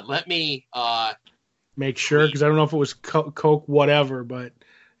 Hang on. Let me make sure, because I don't know if it was Coke whatever, but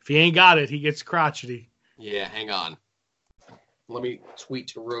if he ain't got it, he gets crotchety. Yeah, hang on. Let me tweet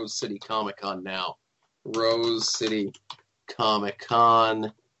to Rose City Comic Con now. Rose City Comic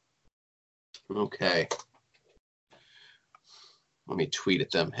Con. Okay. Let me tweet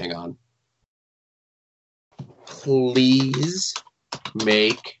at them. Hang on. Please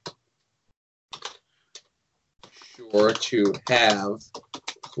make sure to have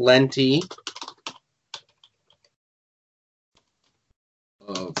plenty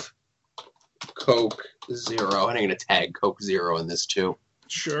of Coke Zero. And I'm going to tag Coke Zero in this too.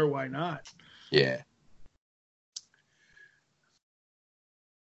 Sure, why not? Yeah.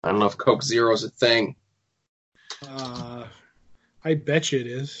 I don't know if Coke Zero is a thing. I bet you it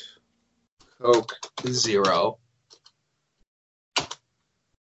is. Coke Zero.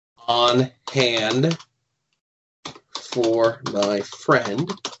 On hand for my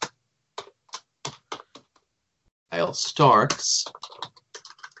friend Kyle Starks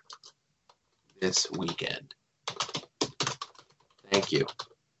this weekend. Thank you.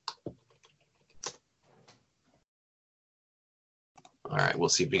 All right, we'll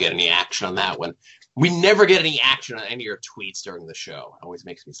see if we get any action on that one. We never get any action on any of your tweets during the show. It always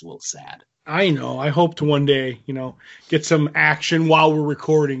makes me a little sad. I know. I hope to one day, get some action while we're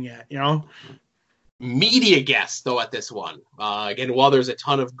recording it, Media guests, though, at this one. Again, while there's a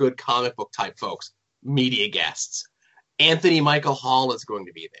ton of good comic book type folks, media guests. Anthony Michael Hall is going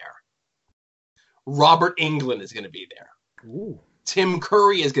to be there. Robert Englund is going to be there. Ooh. Tim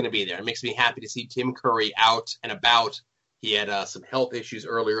Curry is going to be there. It makes me happy to see Tim Curry out and about. He had some health issues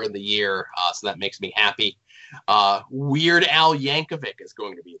earlier in the year, so that makes me happy. Weird Al Yankovic is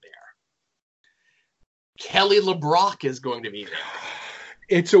going to be there. Kelly LeBrock is going to be there.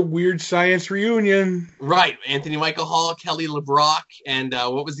 It's a Weird Science reunion. Right. Anthony Michael Hall, Kelly LeBrock, and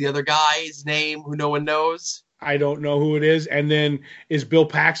what was the other guy's name who no one knows? I don't know who it is. And then is Bill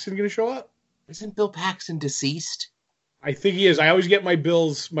Paxton going to show up? Isn't Bill Paxton deceased? I think he is. I always get my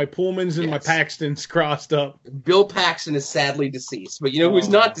Pullmans and my Paxtons crossed up. Bill Paxton is sadly deceased. But you know who's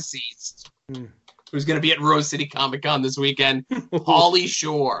not deceased? Who's going to be at Rose City Comic Con this weekend? Pauly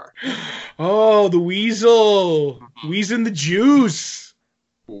Shore. Oh, the Weasel. Wheezing the Juice.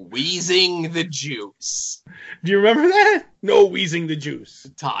 Wheezing the Juice. Do you remember that? No, Wheezing the Juice.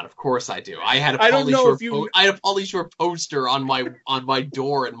 Todd, of course I do. I had a Pauly Shore poster on my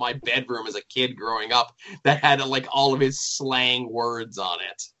door in my bedroom as a kid growing up that had like all of his slang words on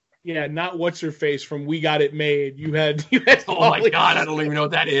it. Yeah, not what's her face from We Got It Made. You had oh my God, I don't even know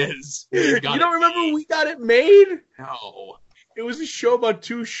what that is. You don't remember We Got It Made? No. It was a show about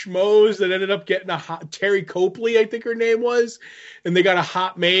two schmoes that ended up getting Terry Copley, I think her name was, and they got a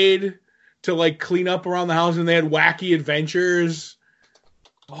hot maid to like clean up around the house, and they had wacky adventures.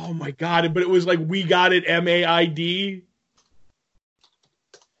 Oh my God! But it was like We Got It MAID.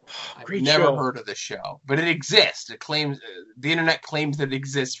 I've never heard of the show, but it exists. It claims the internet claims that it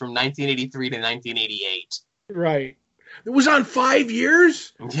exists from 1983 to 1988. Right. It was on 5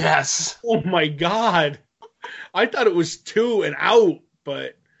 years? Yes. Oh my God. I thought it was 2 and out,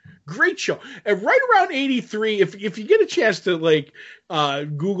 but great show. And right around 83, if you get a chance to like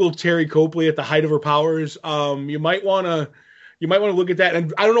Google Terry Copley at the height of her powers, you might want to look at that.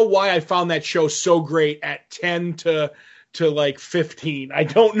 And I don't know why I found that show so great at 10 to like 15. I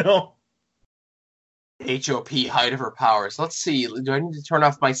don't know. HOP, height of her powers. Let's see. Do I need to turn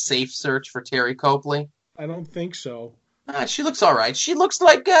off my safe search for Terry Copley? I don't think so. She looks all right. She looks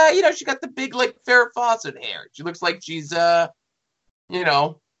like, she got the big, like, Farrah Fawcett hair. She looks like she's, I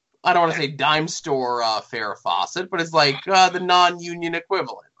don't want to say dime store Farrah Fawcett, but it's like the non-union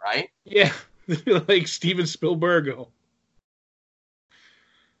equivalent, right? Yeah, like Steven Spielberg.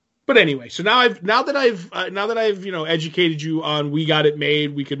 But anyway, so now that I've educated you on We Got It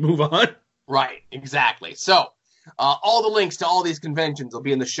Made, we could move on. Right, exactly. So all the links to all these conventions will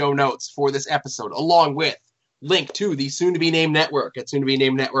be in the show notes for this episode, along with link to the soon-to-be-named network at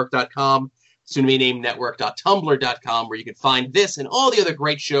soon-to-be-named-network.com, soon-to-be-named-network.tumblr.com, where you can find this and all the other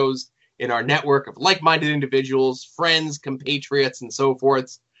great shows in our network of like-minded individuals, friends, compatriots, and so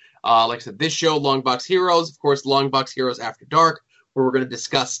forth. Like I said, this show, Longbox Heroes, of course, Longbox Heroes After Dark, where we're going to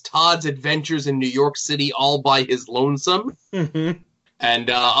discuss Todd's adventures in New York City all by his lonesome. Mm-hmm.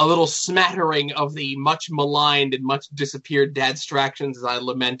 And a little smattering of the much maligned and much disappeared dad distractions as I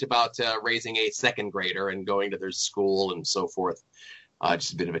lament about raising a second grader and going to their school and so forth.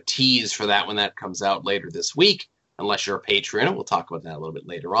 Just a bit of a tease for that when that comes out later this week, unless you're a patron, and we'll talk about that a little bit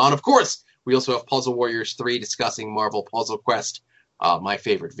later on. Of course, we also have Puzzle Warriors 3 discussing Marvel Puzzle Quest, my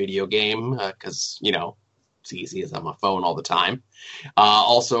favorite video game, because, it's easy as I'm on my phone all the time.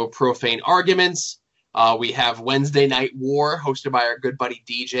 Also, Profane Arguments. We have Wednesday Night War, hosted by our good buddy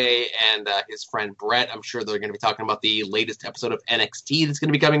DJ and his friend Brett. I'm sure they're going to be talking about the latest episode of NXT that's going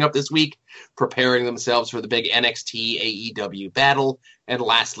to be coming up this week, preparing themselves for the big NXT AEW battle. And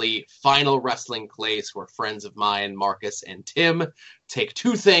lastly, Final Wrestling Place, where friends of mine, Marcus and Tim, take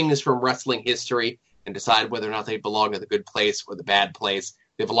two things from wrestling history and decide whether or not they belong in the good place or the bad place.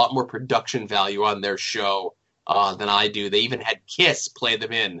 They have a lot more production value on their show than I do. They even had Kiss play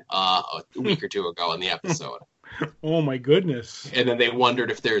them in a week or two ago in the episode. Oh my goodness. And then they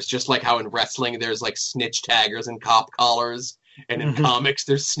wondered if there's, just like how in wrestling there's like snitch taggers and cop collars, and in comics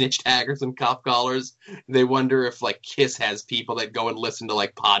there's snitch taggers and cop collars. They wonder if like Kiss has people that go and listen to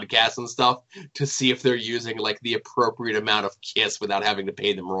like podcasts and stuff to see if they're using like the appropriate amount of Kiss without having to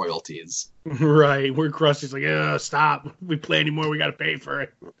pay them royalties. Right. Where Krusty's like, stop. If we play anymore, we got to pay for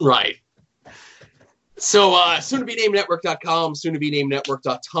it. Right. So, soon-to-be-named-network.com,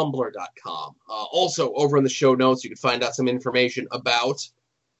 soon-to-be-named-network.tumblr.com. Also, over in the show notes, you can find out some information about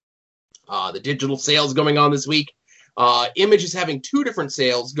the digital sales going on this week. Image is having two different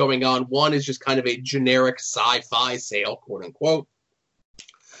sales going on. One is just kind of a generic sci-fi sale, quote-unquote.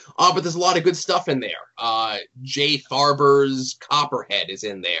 But there's a lot of good stuff in there. Jay Farber's Copperhead is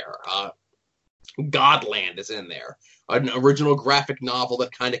in there. Godland is in there. An original graphic novel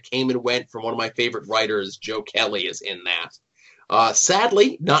that kind of came and went from one of my favorite writers, Joe Kelly, is in that.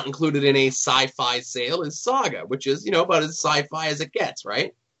 Sadly, not included in a sci-fi sale is Saga, which is, about as sci-fi as it gets,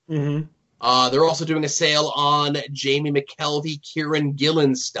 right? Mm-hmm. They're also doing a sale on Jamie McKelvey, Kieran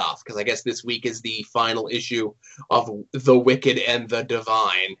Gillen stuff, because I guess this week is the final issue of The Wicked and the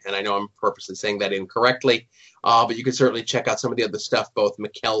Divine, and I know I'm purposely saying that incorrectly, but you can certainly check out some of the other stuff both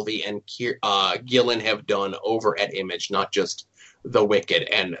McKelvey and Gillen have done over at Image, not just The Wicked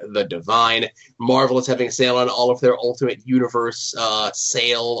and the Divine. Marvel is having a sale on all of their Ultimate Universe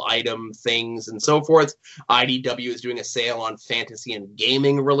sale item things and so forth. IDW is doing a sale on fantasy and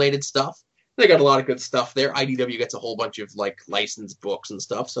gaming related stuff. They got a lot of good stuff there. IDW gets a whole bunch of licensed books and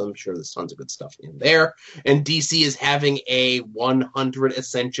stuff, so I'm sure there's tons of good stuff in there. And DC is having a 100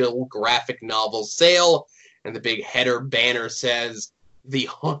 essential graphic novel sale, and the big header banner says, the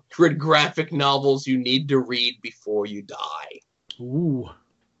 100 graphic novels you need to read before you die. Ooh.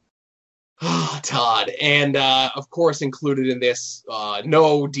 Todd. And, of course, included in this,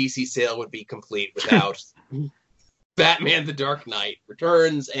 no DC sale would be complete without Batman The Dark Knight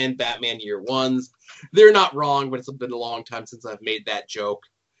Returns and Batman Year Ones. They're not wrong, but it's been a long time since I've made that joke.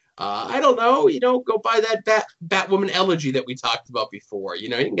 I don't know, go buy that Batwoman Elegy that we talked about before. You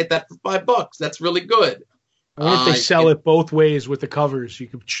can get that for $5. That's really good. I wonder if they sell it both ways with the covers. You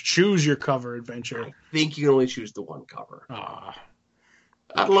could choose your cover adventure. I think you can only choose the one cover. I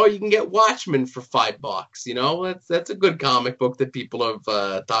don't know. You can get Watchmen for $5. That's a good comic book that people have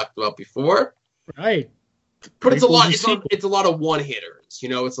talked about before. Right. But it's a lot. It's a lot of one hitters.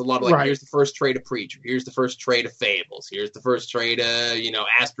 It's a lot of right. Here's the first trade of Preacher. Here's the first trade of Fables. Here's the first trade of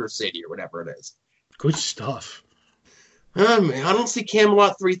Astro City or whatever it is. Good stuff. Man, I don't see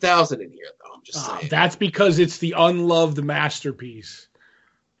Camelot 3000 in here though. I'm just saying. That's because it's the unloved masterpiece.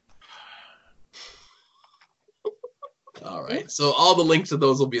 All right. So all the links to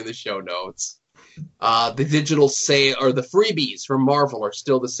those will be in the show notes. The digital or the freebies from Marvel are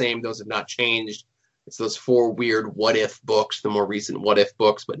still the same. Those have not changed. It's those 4 weird what if books, the more recent what if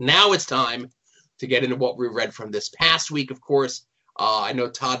books. But now it's time to get into what we read from this past week. Of course, I know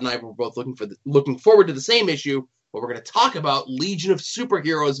Todd and I were both looking forward to the same issue but we're going to talk about Legion of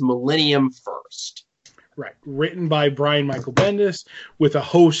Superheroes Millennium first. Right. Written by Brian Michael Bendis with a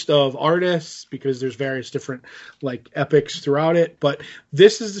host of artists, because there's various different like epics throughout it. But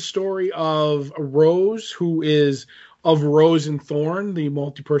this is the story of Rose, who is of Rose and Thorn, the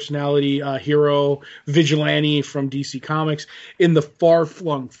multi-personality hero vigilante from DC Comics, in the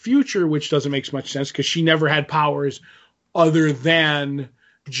far-flung future, which doesn't make much sense because she never had powers other than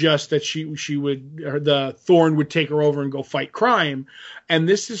just that the Thorn would take her over and go fight crime. And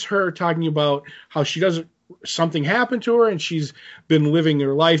this is her talking about how something happened to her and she's been living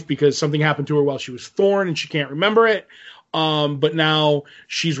her life because something happened to her while she was Thorn and she can't remember it. But now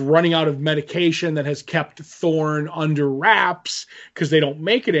she's running out of medication that has kept Thorn under wraps because they don't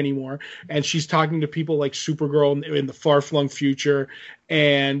make it anymore. And she's talking to people like Supergirl in the far-flung future.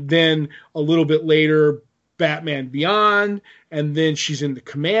 And then a little bit later, Batman Beyond, and then she's in the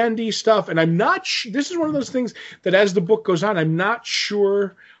Commandy stuff. And I'm not this is one of those things that as the book goes on, I'm not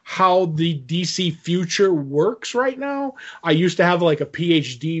sure how the DC future works right now. I used to have like a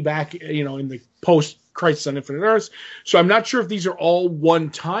PhD back, in the post Crisis on Infinite Earths. So I'm not sure if these are all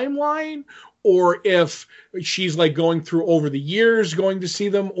one timeline or if she's like going through over the years going to see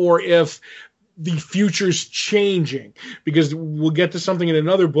them, or if the future's changing, because we'll get to something in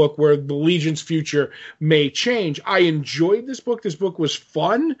another book where the Legion's future may change. I enjoyed this book. This book was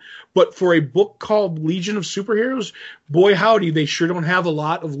fun, but for a book called Legion of Superheroes, boy howdy, they sure don't have a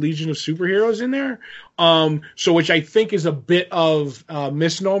lot of Legion of Superheroes in there. So which I think is a bit of a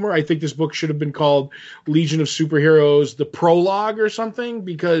misnomer. I think this book should have been called Legion of Superheroes, the prologue or something,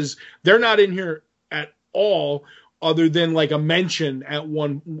 because they're not in here at all, other than like a mention at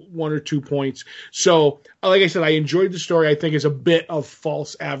one or 2 points. So, like I said, I enjoyed the story. I think it's a bit of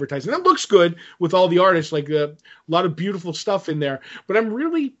false advertising. That looks good with all the artists, like a lot of beautiful stuff in there. But I'm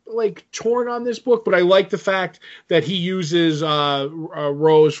really like torn on this book. But I like the fact that he uses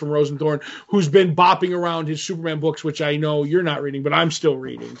Rose from Rose and Thorn, who's been bopping around his Superman books, which I know you're not reading, but I'm still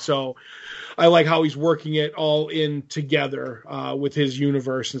reading. So I like how he's working it all in together with his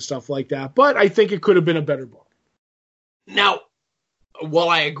universe and stuff like that. But I think it could have been a better book. Now, while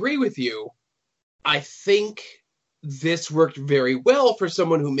I agree with you, I think this worked very well for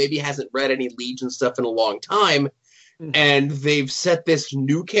someone who maybe hasn't read any Legion stuff in a long time, and they've set this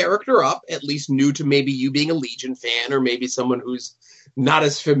new character up, at least new to maybe you being a Legion fan, or maybe someone who's not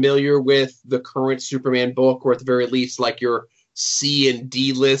as familiar with the current Superman book, or at the very least like your C and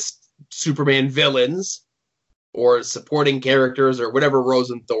D list Superman villains, or supporting characters, or whatever Rose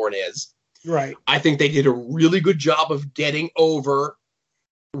and Thorn is. Right. I think they did a really good job of getting over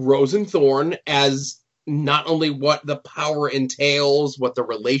Rose and Thorn as not only what the power entails, what the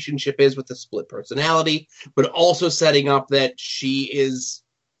relationship is with the split personality, but also setting up that she is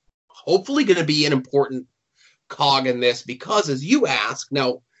hopefully going to be an important cog in this, because as you ask,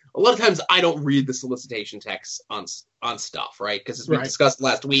 now, a lot of times I don't read the solicitation text on stuff, right? Because as we discussed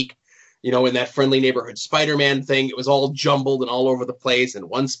last week, in that Friendly Neighborhood Spider-Man thing, it was all jumbled and all over the place, and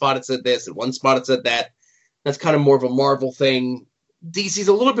one spot it said this, and one spot it said that. That's kind of more of a Marvel thing. DC's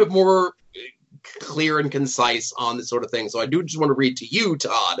a little bit more clear and concise on this sort of thing, so I do just want to read to you,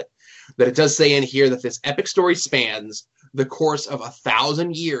 Todd, that it does say in here that this epic story spans the course of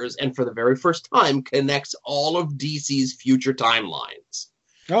 1,000 years, and for the very first time connects all of DC's future timelines.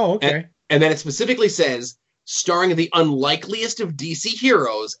 Oh, okay. And then it specifically says, starring the unlikeliest of DC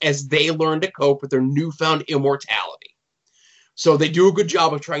heroes as they learn to cope with their newfound immortality. So they do a good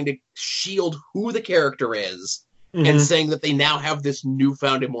job of trying to shield who the character is, and saying that they now have this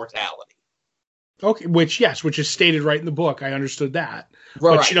newfound immortality. Okay, which is stated right in the book. I understood that.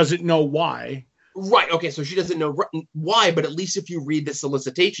 Right. But she doesn't know why. Okay, so she doesn't know why, but at least if you read the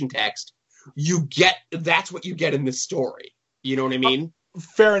solicitation text, that's what you get in this story. You know what I mean?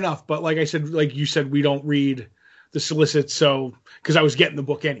 Fair enough, but like I said, like you said, we don't read the solicits, so because I was getting the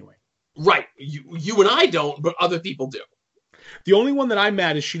book anyway. Right, you and I don't, but other people do. The only one that I'm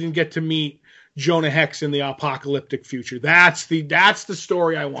mad is she didn't get to meet Jonah Hex in the apocalyptic future. That's the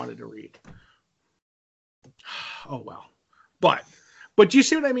story I wanted to read. Oh well, but do you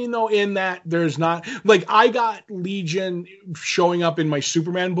see what I mean though? In that there's not like I got Legion showing up in my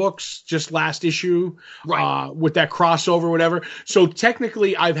Superman books just last issue, right? With that crossover, whatever. So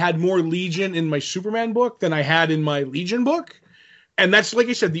technically, I've had more Legion in my Superman book than I had in my Legion book, and that's like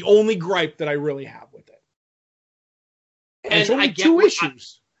I said, the only gripe that I really have with it. And it's only two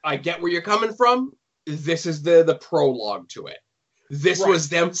issues. I get where you're coming from. This is the prologue to it. This was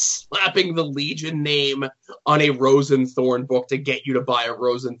them slapping the Legion name on a Rose and Thorn book to get you to buy a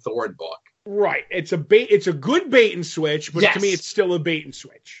Rose and Thorn book. Right. It's a good bait and switch, but to me it's still a bait and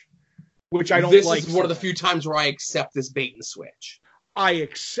switch. which I don't this like. This is one of the few times where I accept this bait and switch. I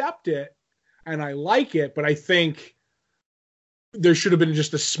accept it, and I like it, but I think there should have been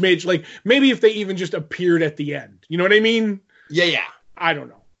just a smidge. Like, maybe if they even just appeared at the end. You know what I mean? Yeah. I don't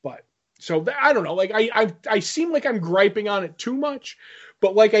know. But, so, I don't know. Like, I seem like I'm griping on it too much.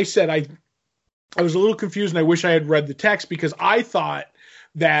 But like I said, I was a little confused, and I wish I had read the text, because I thought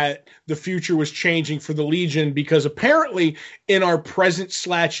that the future was changing for the Legion, because apparently in our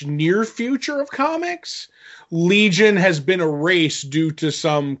present/near future of comics, Legion has been erased due to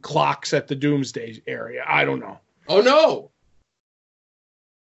some clocks at the Doomsday area. I don't know. Oh, no.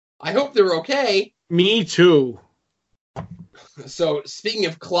 I hope they're okay. Me too. So, speaking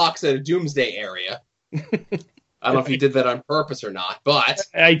of clocks at a Doomsday area, I don't know if you did that on purpose or not, but...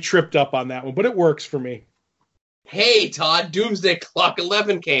 I tripped up on that one, but it works for me. Hey, Todd, Doomsday Clock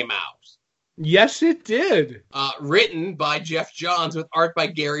 11 came out. Yes, it did. Written by Jeff Johns with art by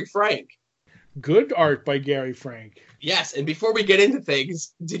Gary Frank. Good art by Gary Frank. Yes, and before we get into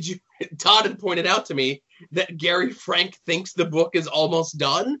things, Todd had pointed out to me that Gary Frank thinks the book is almost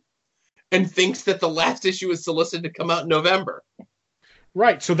done and thinks that the last issue is solicited to come out in November.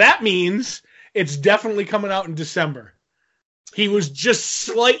 Right, so that means it's definitely coming out in December. He was just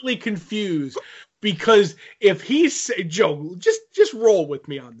slightly confused, because if he's Joe, just roll with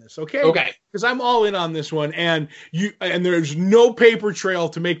me on this, okay? Okay. Because I'm all in on this one, and there's no paper trail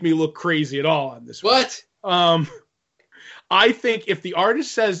to make me look crazy at all on this one. What? I think if the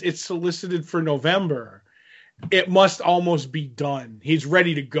artist says it's solicited for November, it must almost be done. He's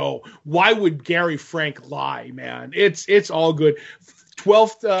ready to go. Why would Gary Frank lie, man? It's all good.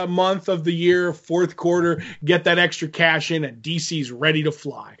 12th month of the year, 4th quarter, get that extra cash in, and DC's ready to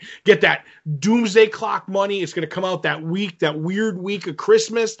fly. Get that Doomsday Clock money. It's going to come out that week, that weird week of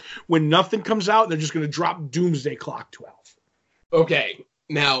Christmas when nothing comes out, and they're just going to drop Doomsday Clock 12. Okay.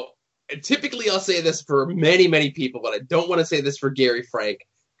 Now, typically I'll say this for many, many people, but I don't want to say this for Gary Frank,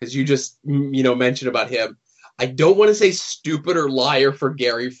 because you just, mentioned about him. I don't want to say stupid or liar for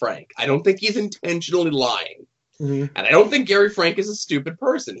Gary Frank. I don't think he's intentionally lying. Mm-hmm. And I don't think Gary Frank is a stupid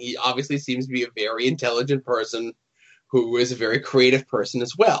person. He obviously seems to be a very intelligent person who is a very creative person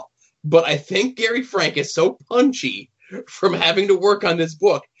as well. But I think Gary Frank is so punchy from having to work on this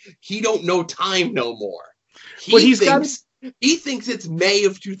book, he don't know time no more. He thinks it's May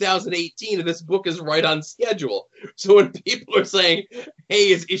of 2018 and this book is right on schedule. So when people are saying, hey,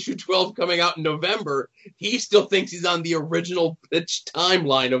 is issue 12 coming out in November, he still thinks he's on the original pitch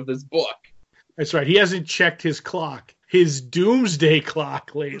timeline of this book. That's right. He hasn't checked his clock, his Doomsday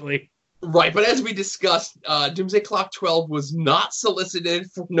Clock lately. Right, but as we discussed, Doomsday Clock 12 was not solicited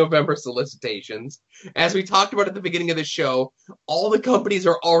for November solicitations. As we talked about at the beginning of the show, all the companies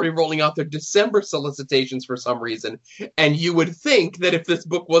are already rolling out their December solicitations for some reason, and you would think that if this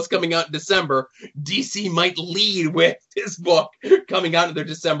book was coming out in December, DC might lead with this book coming out in their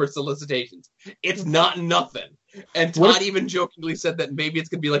December solicitations. It's not nothing. And Todd even jokingly said that maybe it's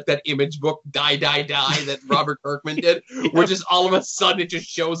going to be like that Image book, Die, Die, Die, that Robert Kirkman did, where just all of a sudden it just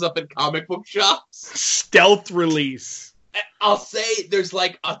shows up in comic book shops. Stealth release. I'll say there's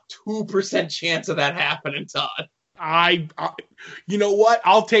like a 2% chance of that happening, Todd. I you know what?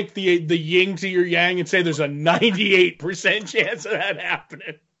 I'll take the yin to your yang and say there's a 98% chance of that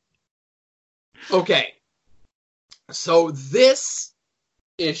happening. Okay. So this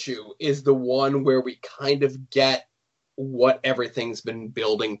issue is the one where we kind of get what everything's been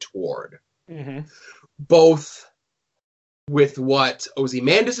building toward. Mm-hmm. Both with what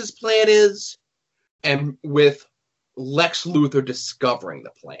Ozymandias' plan is and with Lex Luthor discovering the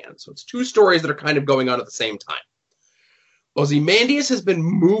plan. So it's two stories that are kind of going on at the same time. Ozymandias has been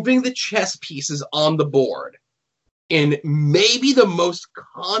moving the chess pieces on the board in maybe the most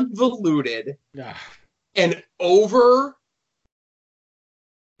convoluted and over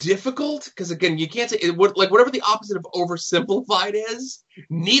difficult, because again, you can't say it, whatever the opposite of oversimplified is,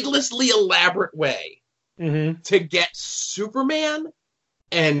 needlessly elaborate way to get Superman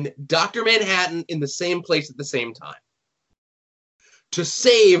and Dr. Manhattan in the same place at the same time to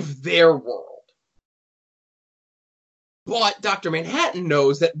save their world. But Dr. Manhattan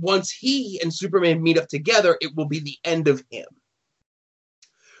knows that once he and Superman meet up together, it will be the end of him.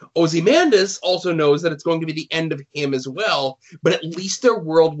 Ozymandias also knows that it's going to be the end of him as well, but at least their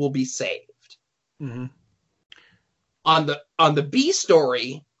world will be saved. Mm-hmm. On the B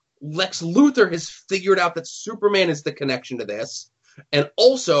story, Lex Luthor has figured out that Superman is the connection to this, and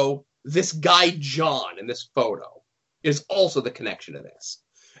also this guy John in this photo is also the connection to this.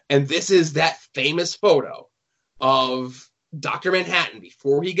 And this is that famous photo of Dr. Manhattan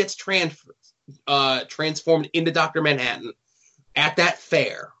before he gets transformed into Dr. Manhattan at that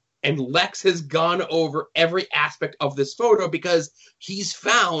fair And Lex has gone over every aspect of this photo because he's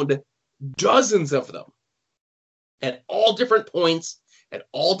found dozens of them at all different points, at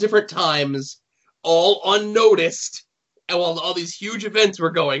all different times, all unnoticed. And while all these huge events were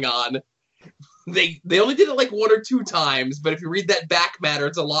going on, they only did it like 1 or 2 times, but if you read that back matter,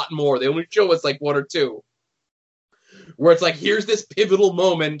 it's a lot more. They only show us like 1 or 2. Where it's like, here's this pivotal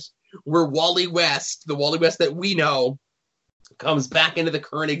moment where Wally West, the Wally West that we know, comes back into the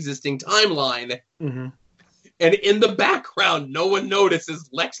current existing timeline. Mm-hmm. And in the background, no one notices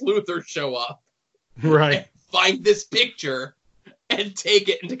Lex Luthor show up. Right. Find this picture and take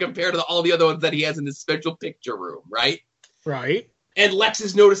it and to compare to all the other ones that he has in his special picture room, right? Right. And Lex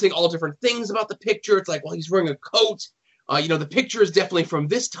is noticing all different things about the picture. It's like, well, he's wearing a coat. The picture is definitely from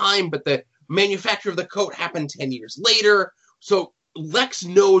this time, but the manufacture of the coat happened 10 years later. So Lex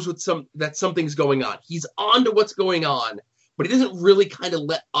knows that something's going on. He's on to what's going on, but he doesn't really kind of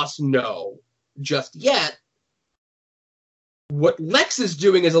let us know just yet. What Lex is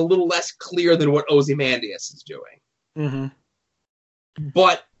doing is a little less clear than what Ozymandias is doing. Mm-hmm.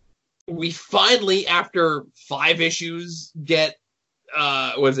 But we finally, after 5 issues, get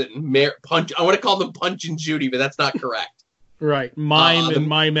Punch? I want to call them Punch and Judy, but that's not correct. Right, Mime and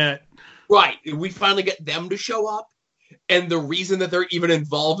Mimette. Right, we finally get them to show up, and the reason that they're even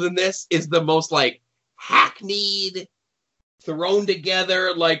involved in this is the most like hackneyed, thrown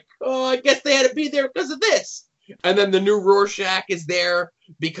together. Like, oh, I guess they had to be there because of this. And then the new Rorschach is there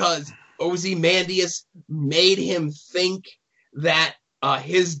because Ozymandias made him think that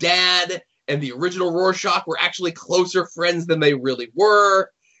his dad and the original Rorschach were actually closer friends than they really were,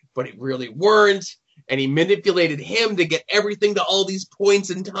 but he really weren't. And he manipulated him to get everything to all these points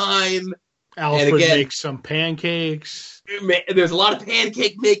in time. Alfred makes some pancakes. There's a lot of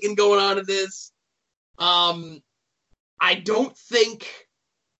pancake making going on in this. I don't think,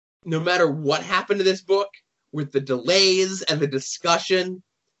 no matter what happened to this book, with the delays and the discussion,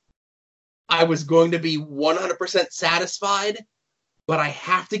 I was going to be 100% satisfied, but I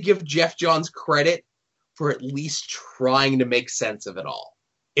have to give Jeff Johns credit for at least trying to make sense of it all.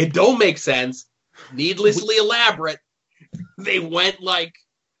 It don't make sense. Needlessly elaborate. They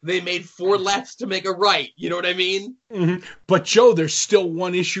made 4 lefts to make a right. You know what I mean? Mm-hmm. But Joe, there's still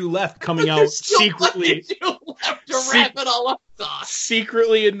 1 issue left coming out secretly. 1 issue left to wrap it all up.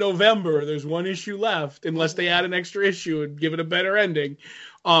 Secretly in November, there's 1 issue left, unless they add an extra issue and give it a better ending.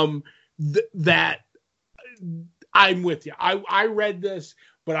 That I'm with you. I read this,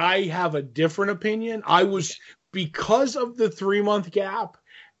 but I have a different opinion. Because of the 3-month gap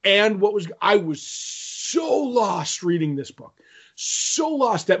and I was so lost reading this book. So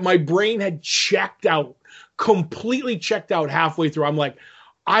lost that my brain had completely checked out halfway through. I'm like,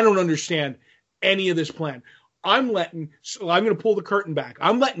 I don't understand any of this plan. I'm going to pull the curtain back.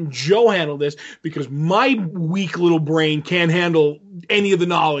 I'm letting Joe handle this because my weak little brain can't handle any of the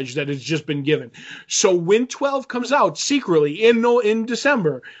knowledge that has just been given. So when 12 comes out secretly in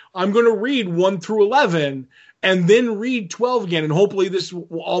December, I'm going to read 1 through 11 and then read 12 again. And hopefully this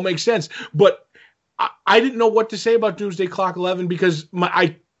will all make sense. But I didn't know what to say about Doomsday Clock 11 because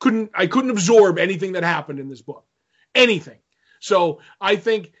I couldn't absorb anything that happened in this book. Anything. So I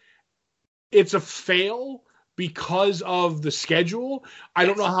think it's a fail because of the schedule. I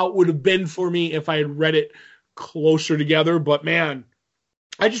don't know how it would have been for me if I had read it closer together, but man,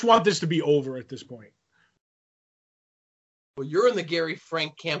 I just want this to be over at this point. Well, you're in the Gary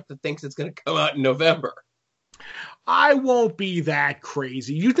Frank camp that thinks it's going to come out in November. I won't be that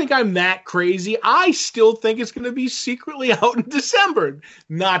crazy. You think I'm that crazy? I still think it's going to be secretly out in December.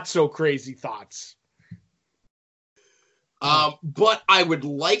 Not so crazy thoughts. But I would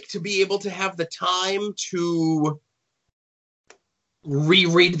like to be able to have the time to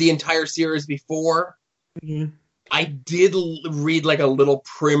reread the entire series before. Mm-hmm. I did read like a little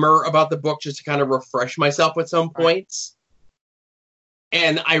primer about the book just to kind of refresh myself with some points.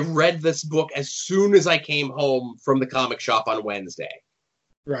 And I read this book as soon as I came home from the comic shop on Wednesday.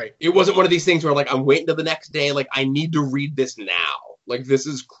 Right. It wasn't one of these things where like I'm waiting till the next day. Like I need to read this now. Like this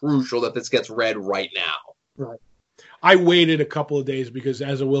is crucial that this gets read right now. Right. I waited a couple of days because,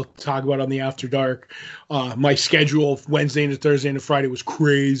 as we'll talk about on the After Dark, my schedule Wednesday into Thursday into Friday was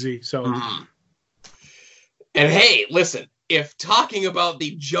crazy. So, And hey, listen, if talking about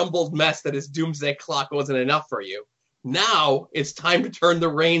the jumbled mess that is Doomsday Clock wasn't enough for you, now it's time to turn the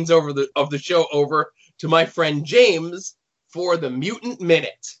reins of the show over to my friend James for the Mutant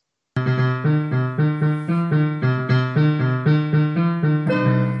Minute.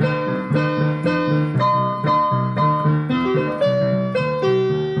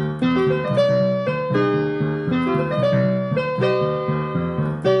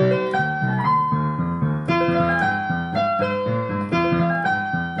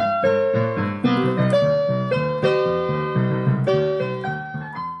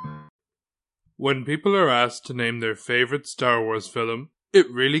 When people are asked to name their favorite Star Wars film, it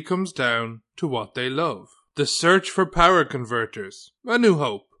really comes down to what they love. The Search for Power Converters, A New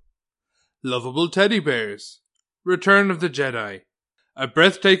Hope. Lovable Teddy Bears, Return of the Jedi. A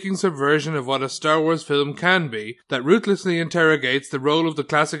breathtaking subversion of what a Star Wars film can be that ruthlessly interrogates the role of the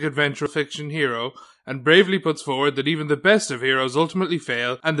classic adventure fiction hero and bravely puts forward that even the best of heroes ultimately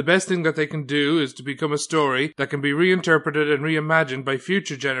fail, and the best thing that they can do is to become a story that can be reinterpreted and reimagined by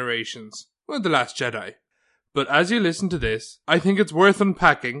future generations. The Last Jedi. But as you listen to this, I think it's worth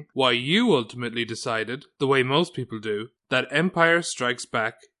unpacking why you ultimately decided, the way most people do, that Empire Strikes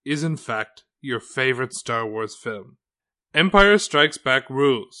Back is in fact your favorite Star Wars film. Empire Strikes Back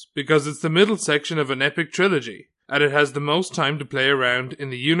rules because it's the middle section of an epic trilogy, and it has the most time to play around in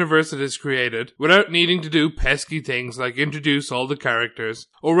the universe it has created without needing to do pesky things like introduce all the characters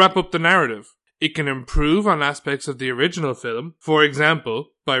or wrap up the narrative. It can improve on aspects of the original film, for example,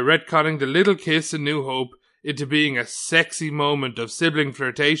 by retconning the little kiss in New Hope into being a sexy moment of sibling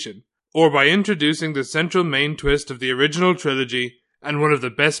flirtation, or by introducing the central main twist of the original trilogy and one of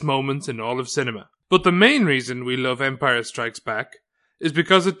the best moments in all of cinema. But the main reason we love Empire Strikes Back is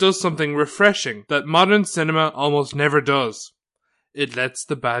because it does something refreshing that modern cinema almost never does. It lets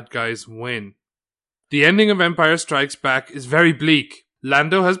the bad guys win. The ending of Empire Strikes Back is very bleak.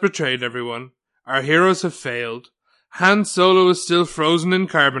 Lando has betrayed everyone, our heroes have failed, Han Solo is still frozen in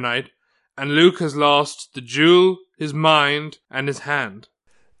carbonite, and Luke has lost the jewel, his mind, and his hand.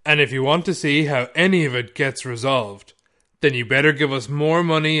 And if you want to see how any of it gets resolved, then you better give us more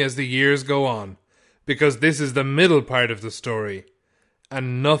money as the years go on, because this is the middle part of the story,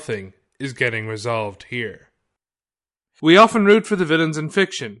 and nothing is getting resolved here. We often root for the villains in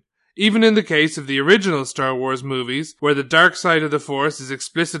fiction, even in the case of the original Star Wars movies, where the dark side of the Force is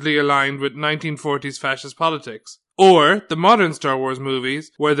explicitly aligned with 1940s fascist politics. Or the modern Star Wars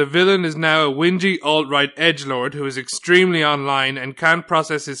movies, where the villain is now a whingy alt-right edgelord who is extremely online and can't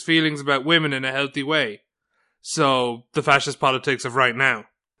process his feelings about women in a healthy way. So, the fascist politics of right now.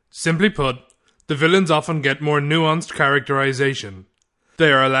 Simply put, the villains often get more nuanced characterization.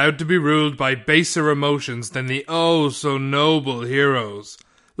 They are allowed to be ruled by baser emotions than the oh-so-noble heroes,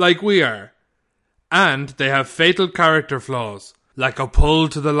 like we are. And they have fatal character flaws, like a pull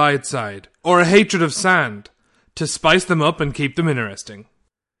to the light side, or a hatred of sand, to spice them up and keep them interesting.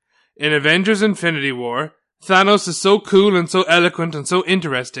 In Avengers Infinity War, Thanos is so cool and so eloquent and so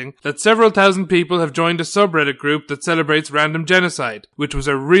interesting that several thousand people have joined a subreddit group that celebrates random genocide, which was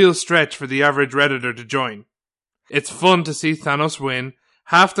a real stretch for the average Redditor to join. It's fun to see Thanos win,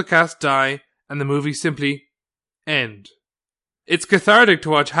 half the cast die, and the movie simply end. It's cathartic to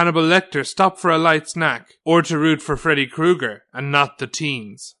watch Hannibal Lecter stop for a light snack, or to root for Freddy Krueger, and not the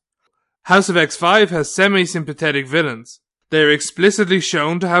teens. House of X5 has semi-sympathetic villains. They are explicitly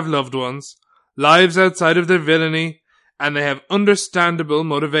shown to have loved ones, lives outside of their villainy, and they have understandable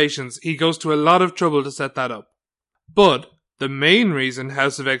motivations. He goes to a lot of trouble to set that up. But the main reason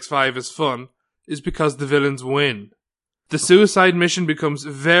House of X5 is fun is because the villains win. The suicide mission becomes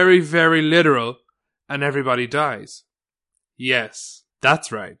very, very literal, and everybody dies. Yes,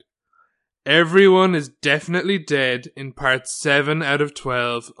 that's right. Everyone is definitely dead in part 7 out of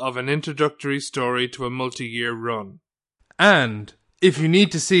 12 of an introductory story to a multi-year run. And if you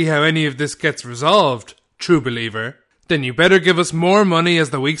need to see how any of this gets resolved, true believer, then you better give us more money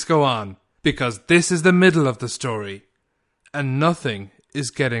as the weeks go on, because this is the middle of the story, and nothing is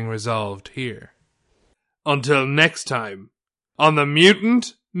getting resolved here. Until next time, on the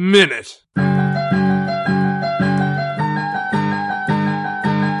Mutant Minute.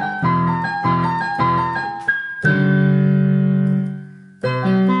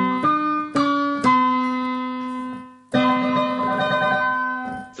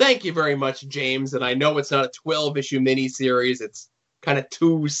 Thank you very much, James. And I know it's not a 12-issue miniseries. It's kind of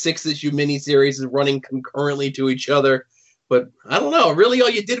 2 6-issue miniseries running concurrently to each other. But I don't know. Really, all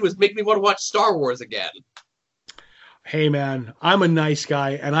you did was make me want to watch Star Wars again. Hey, man, I'm a nice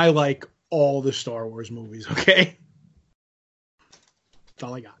guy, and I like all the Star Wars movies, okay? That's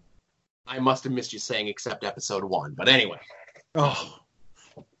all I got. I must have missed you saying except episode 1. But anyway. Oh.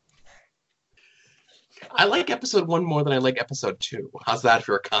 I like episode 1 more than I like episode 2. How's that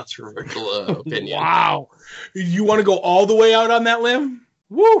for a controversial opinion? Wow. You want to go all the way out on that limb?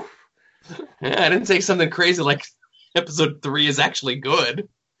 Woo! Yeah, I didn't say something crazy like episode 3 is actually good.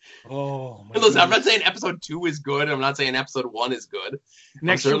 Oh, my Listen, I'm not saying episode 2 is good. I'm not saying episode 1 is good.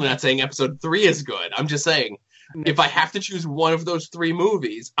 I'm certainly not saying episode 3 is good. I'm just saying, if I have to choose one of those 3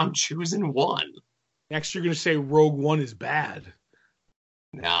 movies, I'm choosing 1. Next, you're going to say Rogue One is bad.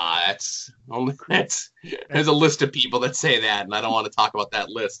 Nah, there's a list of people that say that, and I don't want to talk about that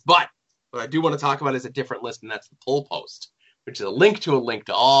list. But What I do want to talk about is a different list, and that's the poll post, which is a link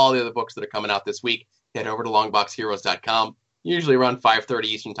to all the other books that are coming out this week. Head over to longboxheroes.com. Usually around 5:30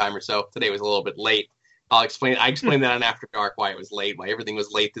 Eastern time or so. Today was a little bit late. I explained that on After Dark, why it was late, why everything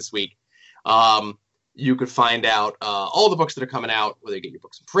was late this week. You could find out all the books that are coming out, whether you get your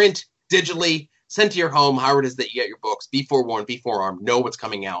books in print, digitally, sent to your home, however it is that you get your books. Be forewarned, be forearmed, know what's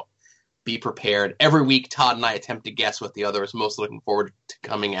coming out. Be prepared. Every week, Todd and I attempt to guess what the other is most looking forward to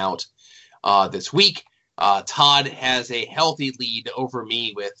coming out this week. Todd has a healthy lead over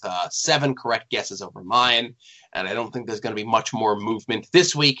me with 7 correct guesses over mine, and I don't think there's going to be much more movement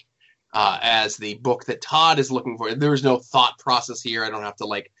this week as the book that Todd is looking for. There's no thought process here. I don't have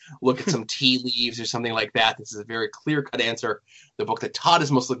to look at some tea leaves or something like that. This is a very clear-cut answer. The book that Todd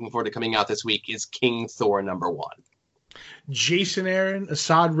is most looking forward to coming out this week is King Thor #1. Jason Aaron,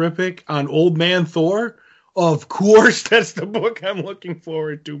 Asad Ripik on Old Man Thor. Of course, that's the book I'm looking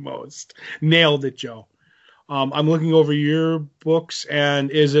forward to most. Nailed it, Joe. I'm looking over your books,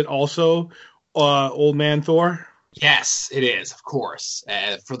 and is it also Old Man Thor? Yes, it is, of course,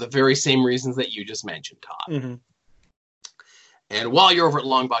 for the very same reasons that you just mentioned, Todd. Mm-hmm. And while you're over at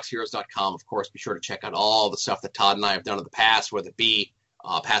longboxheroes.com, of course, be sure to check out all the stuff that Todd and I have done in the past, whether it be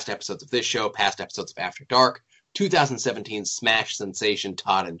past episodes of this show, past episodes of After Dark, 2017 Smash sensation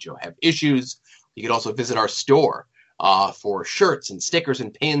Todd and Joe Have Issues. You can also visit our store for shirts and stickers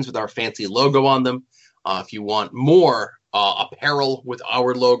and pins with our fancy logo on them. If you want more apparel with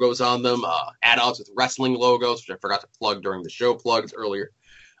our logos on them, add-ons with wrestling logos, which I forgot to plug during the show plugs earlier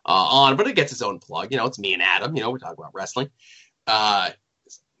but it gets its own plug. It's me and Adam. We talk about wrestling. A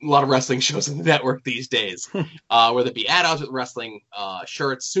lot of wrestling shows on the network these days, whether it be add-ons with wrestling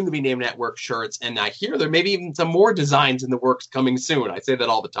shirts, soon-to-be-named network shirts, and I hear there may be even some more designs in the works coming soon. I say that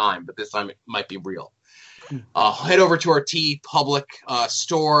all the time, but this time it might be real. Head over to our TeePublic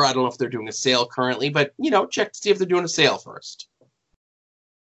store. I don't know if they're doing a sale currently, but, check to see if they're doing a sale first.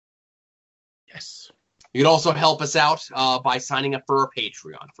 Yes. You can also help us out by signing up for our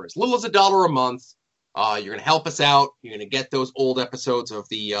Patreon. For as little as $1 a month, you're going to help us out. You're going to get those old episodes of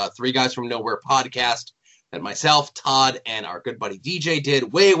the Three Guys From Nowhere podcast that myself, Todd, and our good buddy DJ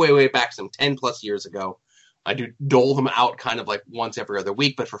did way, way, way back some 10-plus years ago. I do dole them out kind of like once every other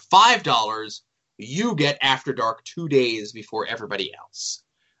week, but for $5, you get After Dark 2 days before everybody else.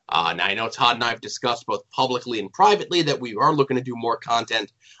 Now, I know Todd and I have discussed both publicly and privately that we are looking to do more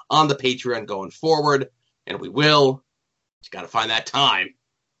content on the Patreon going forward, and we will. Just got to find that time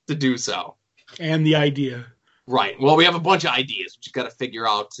to do so. And the idea. Right. Well, we have a bunch of ideas. We just got to figure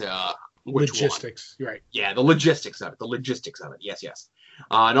out which logistics. one. Right. Yeah, the logistics of it. Yes, yes.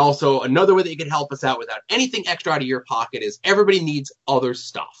 And also, another way that you can help us out without anything extra out of your pocket is everybody needs other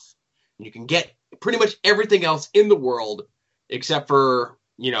stuff. And you can get pretty much everything else in the world except for,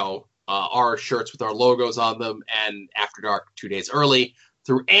 our shirts with our logos on them and After Dark 2 days early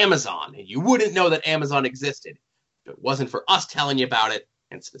through Amazon. And you wouldn't know that Amazon existed if it wasn't for us telling you about it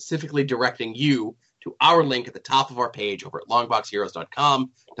and specifically directing you to our link at the top of our page over at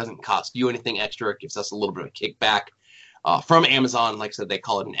longboxheroes.com. It doesn't cost you anything extra. It gives us a little bit of a kickback from Amazon. Like I said, they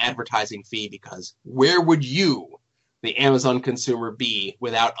call it an advertising fee because where would you, the Amazon consumer, be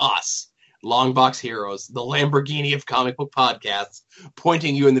without us? Longbox Heroes, the Lamborghini of comic book podcasts,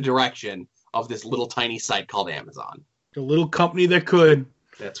 pointing you in the direction of this little tiny site called Amazon. The little company that could.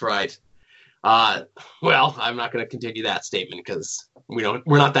 That's right. Well, I'm not going to continue that statement because we're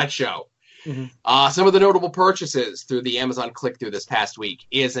not that show. Mm-hmm. Some of the notable purchases through the Amazon click-through this past week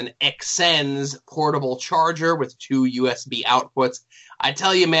is an Xsens portable charger with 2 USB outputs. I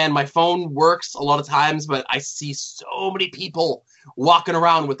tell you, man, my phone works a lot of times, but I see so many people walking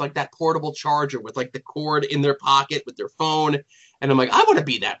around with that portable charger with the cord in their pocket with their phone. And I'm like, I want to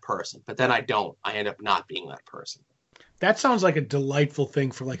be that person. But then I don't. I end up not being that person. That sounds like a delightful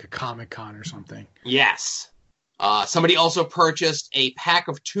thing for a Comic-Con or something. Yes. Somebody also purchased a pack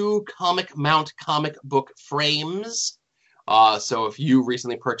of 2 Comic Mount comic book frames. So if you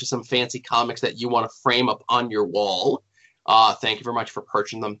recently purchased some fancy comics that you want to frame up on your wall, thank you very much for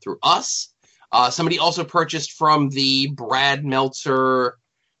purchasing them through us. Somebody also purchased from the Brad Meltzer,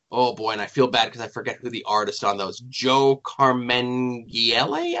 oh boy, and I feel bad because I forget who the artist on those, Joe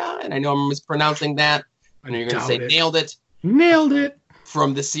Carmengiela, and I know I'm mispronouncing that. I know you're going to say nailed it. Nailed it.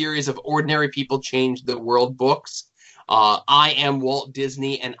 From the series of Ordinary People Change the World books, I Am Walt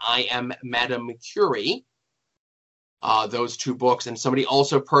Disney and I Am Madame Curie. Those 2 books. And somebody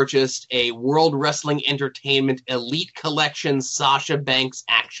also purchased a World Wrestling Entertainment Elite Collection Sasha Banks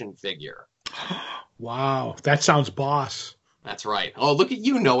action figure. Wow, that sounds boss. That's right. Oh, look at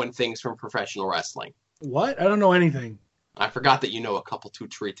you knowing things from professional wrestling. What? I don't know anything. I forgot that you know a couple two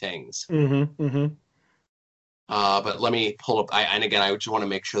tree things. Mm-hmm. Mm-hmm. But let me pull up. And again, I just want to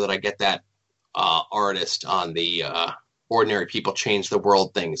make sure that I get that artist on the Ordinary People Change the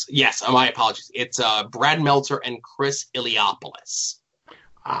World things. Yes, my apologies. It's Brad Meltzer and Chris Iliopoulos.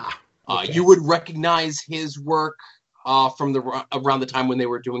 Okay. You would recognize his work from around the time when they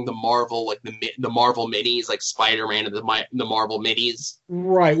were doing the Marvel, like the Marvel minis, like Spider-Man and the Marvel minis.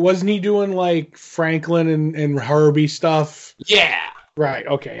 Right. Wasn't he doing like Franklin and Herbie stuff? Yeah. Right.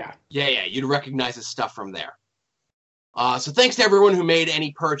 Okay. Yeah. Yeah. You'd recognize his stuff from there. So thanks to everyone who made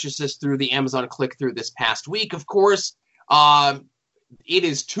any purchases through the Amazon click-through this past week. Of course, it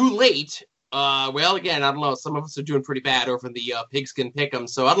is too late. Well, again, I don't know. Some of us are doing pretty bad over the Pigskin Pick'em,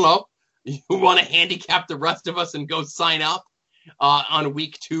 so I don't know. You want to handicap the rest of us and go sign up on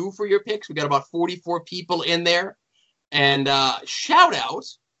week 2 for your picks? We got about 44 people in there. And shout out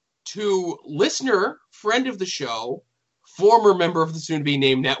to listener, friend of the show, former member of the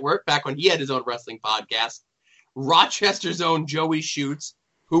soon-to-be-named network, back when he had his own wrestling podcast, Rochester's own Joey Schutz,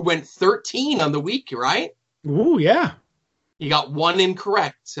 who went 13 on the week, right? Ooh, yeah. He got 1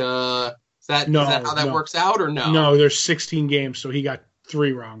 incorrect. Is that how that works out, or no? No, there's 16 games, so he got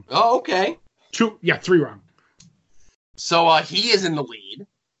 3 wrong. Oh, okay. 3 wrong. So he is in the lead.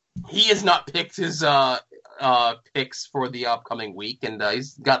 He has not picked his picks for the upcoming week, and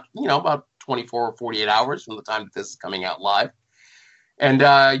he's got about 24 or 48 hours from the time that this is coming out live. And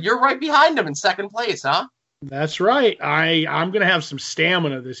you're right behind him in second place, huh? That's right. I'm going to have some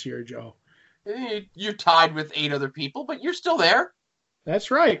stamina this year, Joe. You're tied with 8 other people, but you're still there.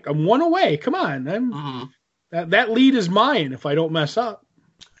 That's right. I'm 1 away. Come on. That lead is mine if I don't mess up.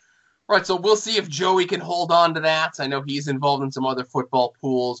 Right, so we'll see if Joey can hold on to that. I know he's involved in some other football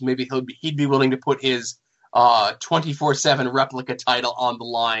pools. Maybe he'd be willing to put his 24/7 replica title on the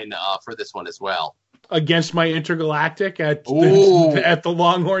line for this one as well. Against my Intergalactic at the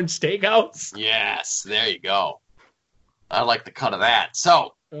Longhorn Steakhouse. Yes, there you go. I like the cut of that.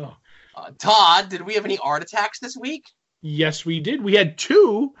 So, Todd, did we have any art attacks this week? Yes, we did. We had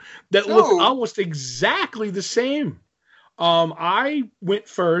 2 that looked almost exactly the same. I went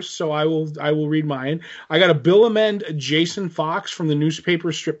first, so I will read mine. I got a Bill Amend Jason Fox from the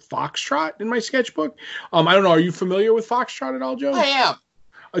newspaper strip Foxtrot in my sketchbook. I don't know. Are you familiar with Foxtrot at all, Joe? I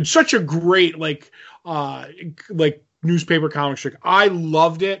am. Such a great newspaper comic strip. I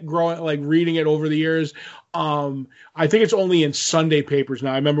loved it reading it over the years. I think it's only in Sunday papers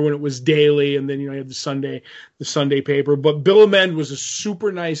now. I remember when it was daily, and then you had the Sunday paper. But Bill Amend was a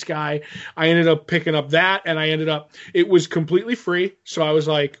super nice guy. I ended up picking up that, and it was completely free. So I was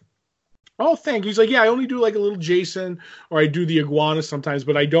like, oh, thank you. He's like, yeah, I only do like a little Jason, or I do the iguana sometimes,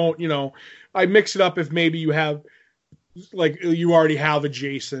 but I don't, I mix it up if maybe you have, like, you already have a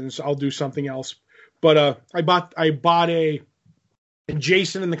Jason, so I'll do something else. But I bought and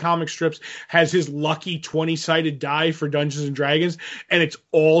Jason in the comic strips has his lucky 20-sided die for Dungeons and Dragons, and it's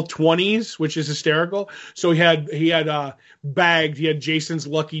all 20s, which is hysterical. So he had Jason's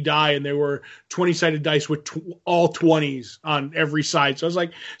lucky die, and there were 20-sided dice with all 20s on every side. So I was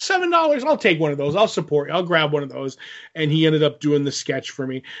like, $7, I'll take one of those. I'll support you. I'll grab one of those. And he ended up doing the sketch for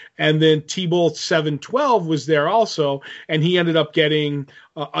me. And then T-Bolt 712 was there also, and he ended up getting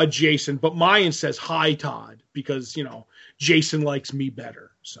a Jason. But mine says, hi, Todd, because, Jason likes me better.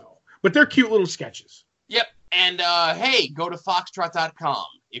 So, but they're cute little sketches. Yep. And hey, go to foxtrot.com.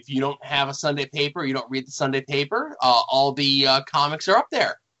 If you don't have a Sunday paper, you don't read the Sunday paper, all the comics are up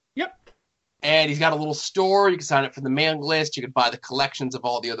there. Yep. And he's got a little store. You can sign up for the mailing list. You can buy the collections of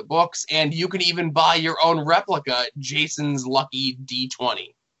all the other books. And you can even buy your own replica, Jason's Lucky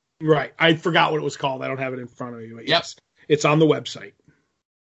D20. Right. I forgot what it was called. I don't have it in front of me. But yep. Yes, it's on the website.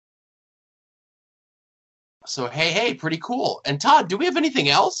 So, hey, pretty cool. And Todd, do we have anything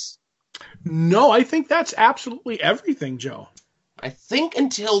else? No, I think that's absolutely everything, Joe. I think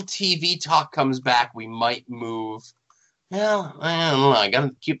until TV Talk comes back, we might move. Well, I don't know. I got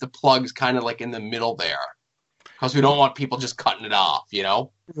to keep the plugs kind of like in the middle there. Because we don't want people just cutting it off,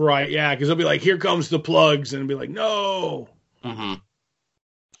 Right, yeah, because they'll be like, here comes the plugs, and it'll be like, no. Mm-hmm.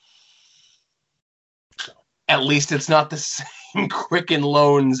 At least it's not the same Quicken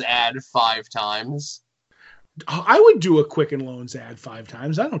Loans ad 5 times. I would do a Quicken Loans ad 5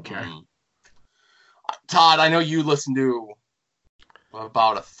 times. I don't care. Todd, I know you listen to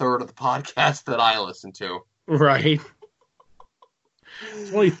about a third of the podcast that I listen to. Right.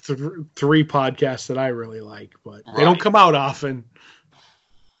 There's only 3 podcasts that I really like, but they don't come out often.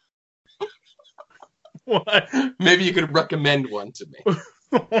 What? Maybe you could recommend one to me.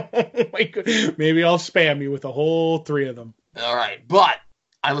 Oh my God. Maybe I'll spam you with a whole 3 of them. All right. But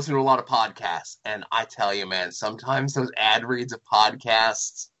I listen to a lot of podcasts, and I tell you, man, sometimes those ad reads of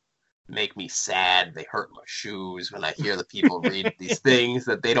podcasts make me sad. They hurt my shoes when I hear the people read these things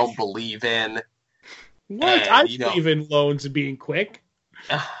that they don't believe in. What? And, I believe in loans being quick.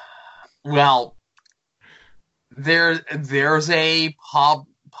 Well, there's a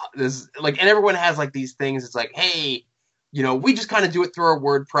there's like, and everyone has like these things. It's like, hey, we just kind of do it through our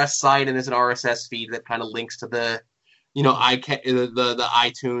WordPress site, and there's an RSS feed that kind of links to the, the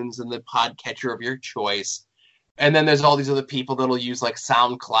iTunes and the podcatcher of your choice. And then there's all these other people that'll use like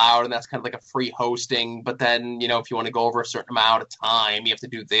SoundCloud, and that's kind of like a free hosting. But then, if you want to go over a certain amount of time, you have to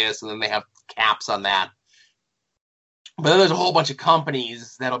do this, and then they have caps on that. But then there's a whole bunch of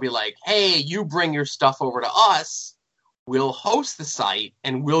companies that'll be like, hey, you bring your stuff over to us, we'll host the site,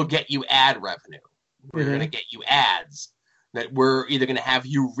 and we'll get you ad revenue. We're going to get you ads that we're either going to have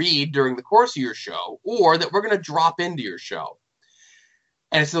you read during the course of your show, or that we're going to drop into your show.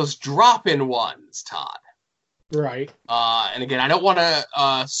 And it's those drop-in ones, Todd. Right. And again, I don't want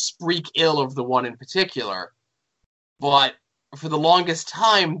to speak ill of the one in particular, but for the longest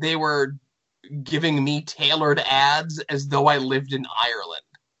time, they were giving me tailored ads as though I lived in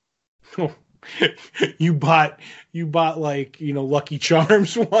Ireland. You bought like, Lucky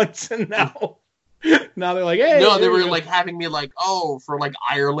Charms once, and now they're like, hey. No, they were like having me like, for like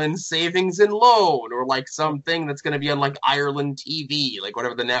Ireland Savings and Loan, or like something that's going to be on like Ireland TV, like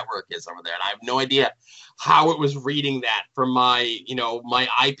whatever the network is over there. And I have no idea how it was reading that from my, my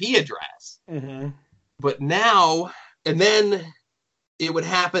IP address. Mm-hmm. But now, and then it would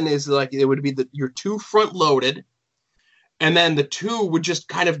happen is like, it would be your two front loaded, and then the two would just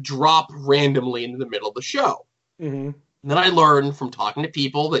kind of drop randomly into the middle of the show. Mm-hmm. And then I learned from talking to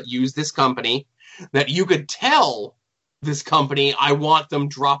people that use this company that you could tell this company, I want them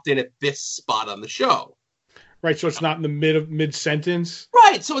dropped in at this spot on the show. Right, so it's not in the mid-sentence?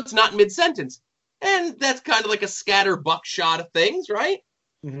 Right, so it's not mid-sentence. And that's kind of like a scatter buckshot of things, right?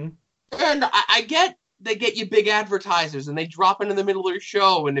 Mm-hmm. And I get they get you big advertisers, and they drop in the middle of your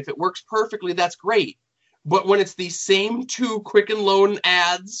show, and if it works perfectly, that's great. But when it's these same two Quicken Loan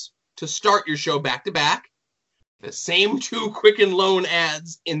ads to start your show back-to-back, the same two Quicken Loan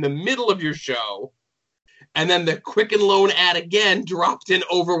ads in the middle of your show, and then the Quicken Loan ad again dropped in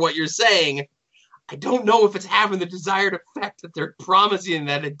over what you're saying, I don't know if it's having the desired effect that they're promising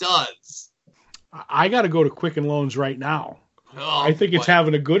that it does. I got to go to Quicken Loans right now. I think it's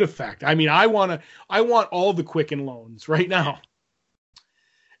having a good effect. I mean, I want all the Quicken Loans right now.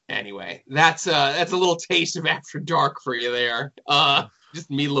 Anyway, that's a little taste of After Dark for you there. Just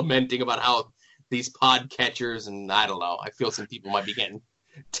me lamenting about how these podcatchers, and I don't know, I feel some people might be getting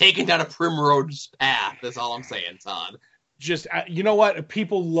taken down a primrose path. That's all I'm saying, Todd. Just, you know what?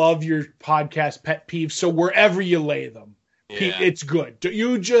 People love your podcast pet peeves, so wherever you lay them, it's good.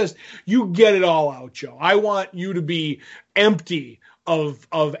 You get it all out, Joe. I want you to be empty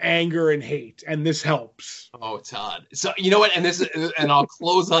of anger and hate, and this helps. Oh, Todd. So, you know what? And I'll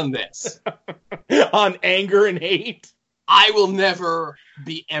close on this. On anger and hate? I will never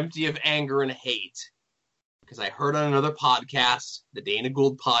be empty of anger and hate, because I heard on another podcast, the Dana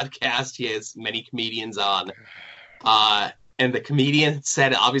Gould podcast, he has many comedians on, and the comedian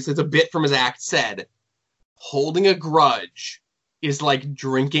said, obviously it's a bit from his act, said, holding a grudge is like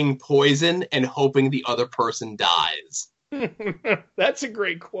drinking poison and hoping the other person dies. That's a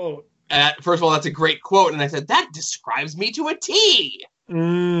great quote. First of all, that's a great quote, and I said, that describes me to a T.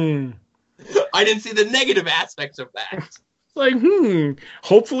 I didn't see the negative aspects of that. It's like,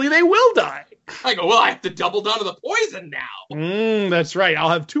 hopefully they will die. I go, well, I have to double down on the poison now. That's right. I'll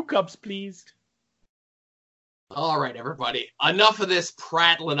have 2 cups, please. All right, everybody. Enough of this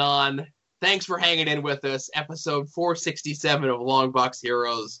prattling on. Thanks for hanging in with us. Episode 467 of Longbox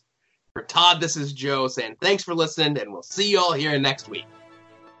Heroes. For Todd, this is Joe saying thanks for listening, and we'll see you all here next week.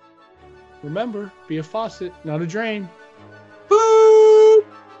 Remember, be a faucet, not a drain. Boo!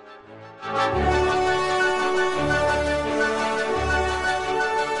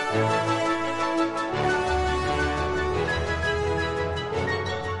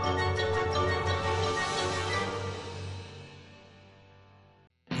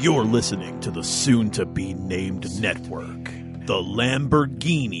 You're listening to the soon-to-be-named network, the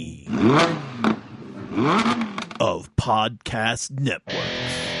Lamborghini of Podcast Network.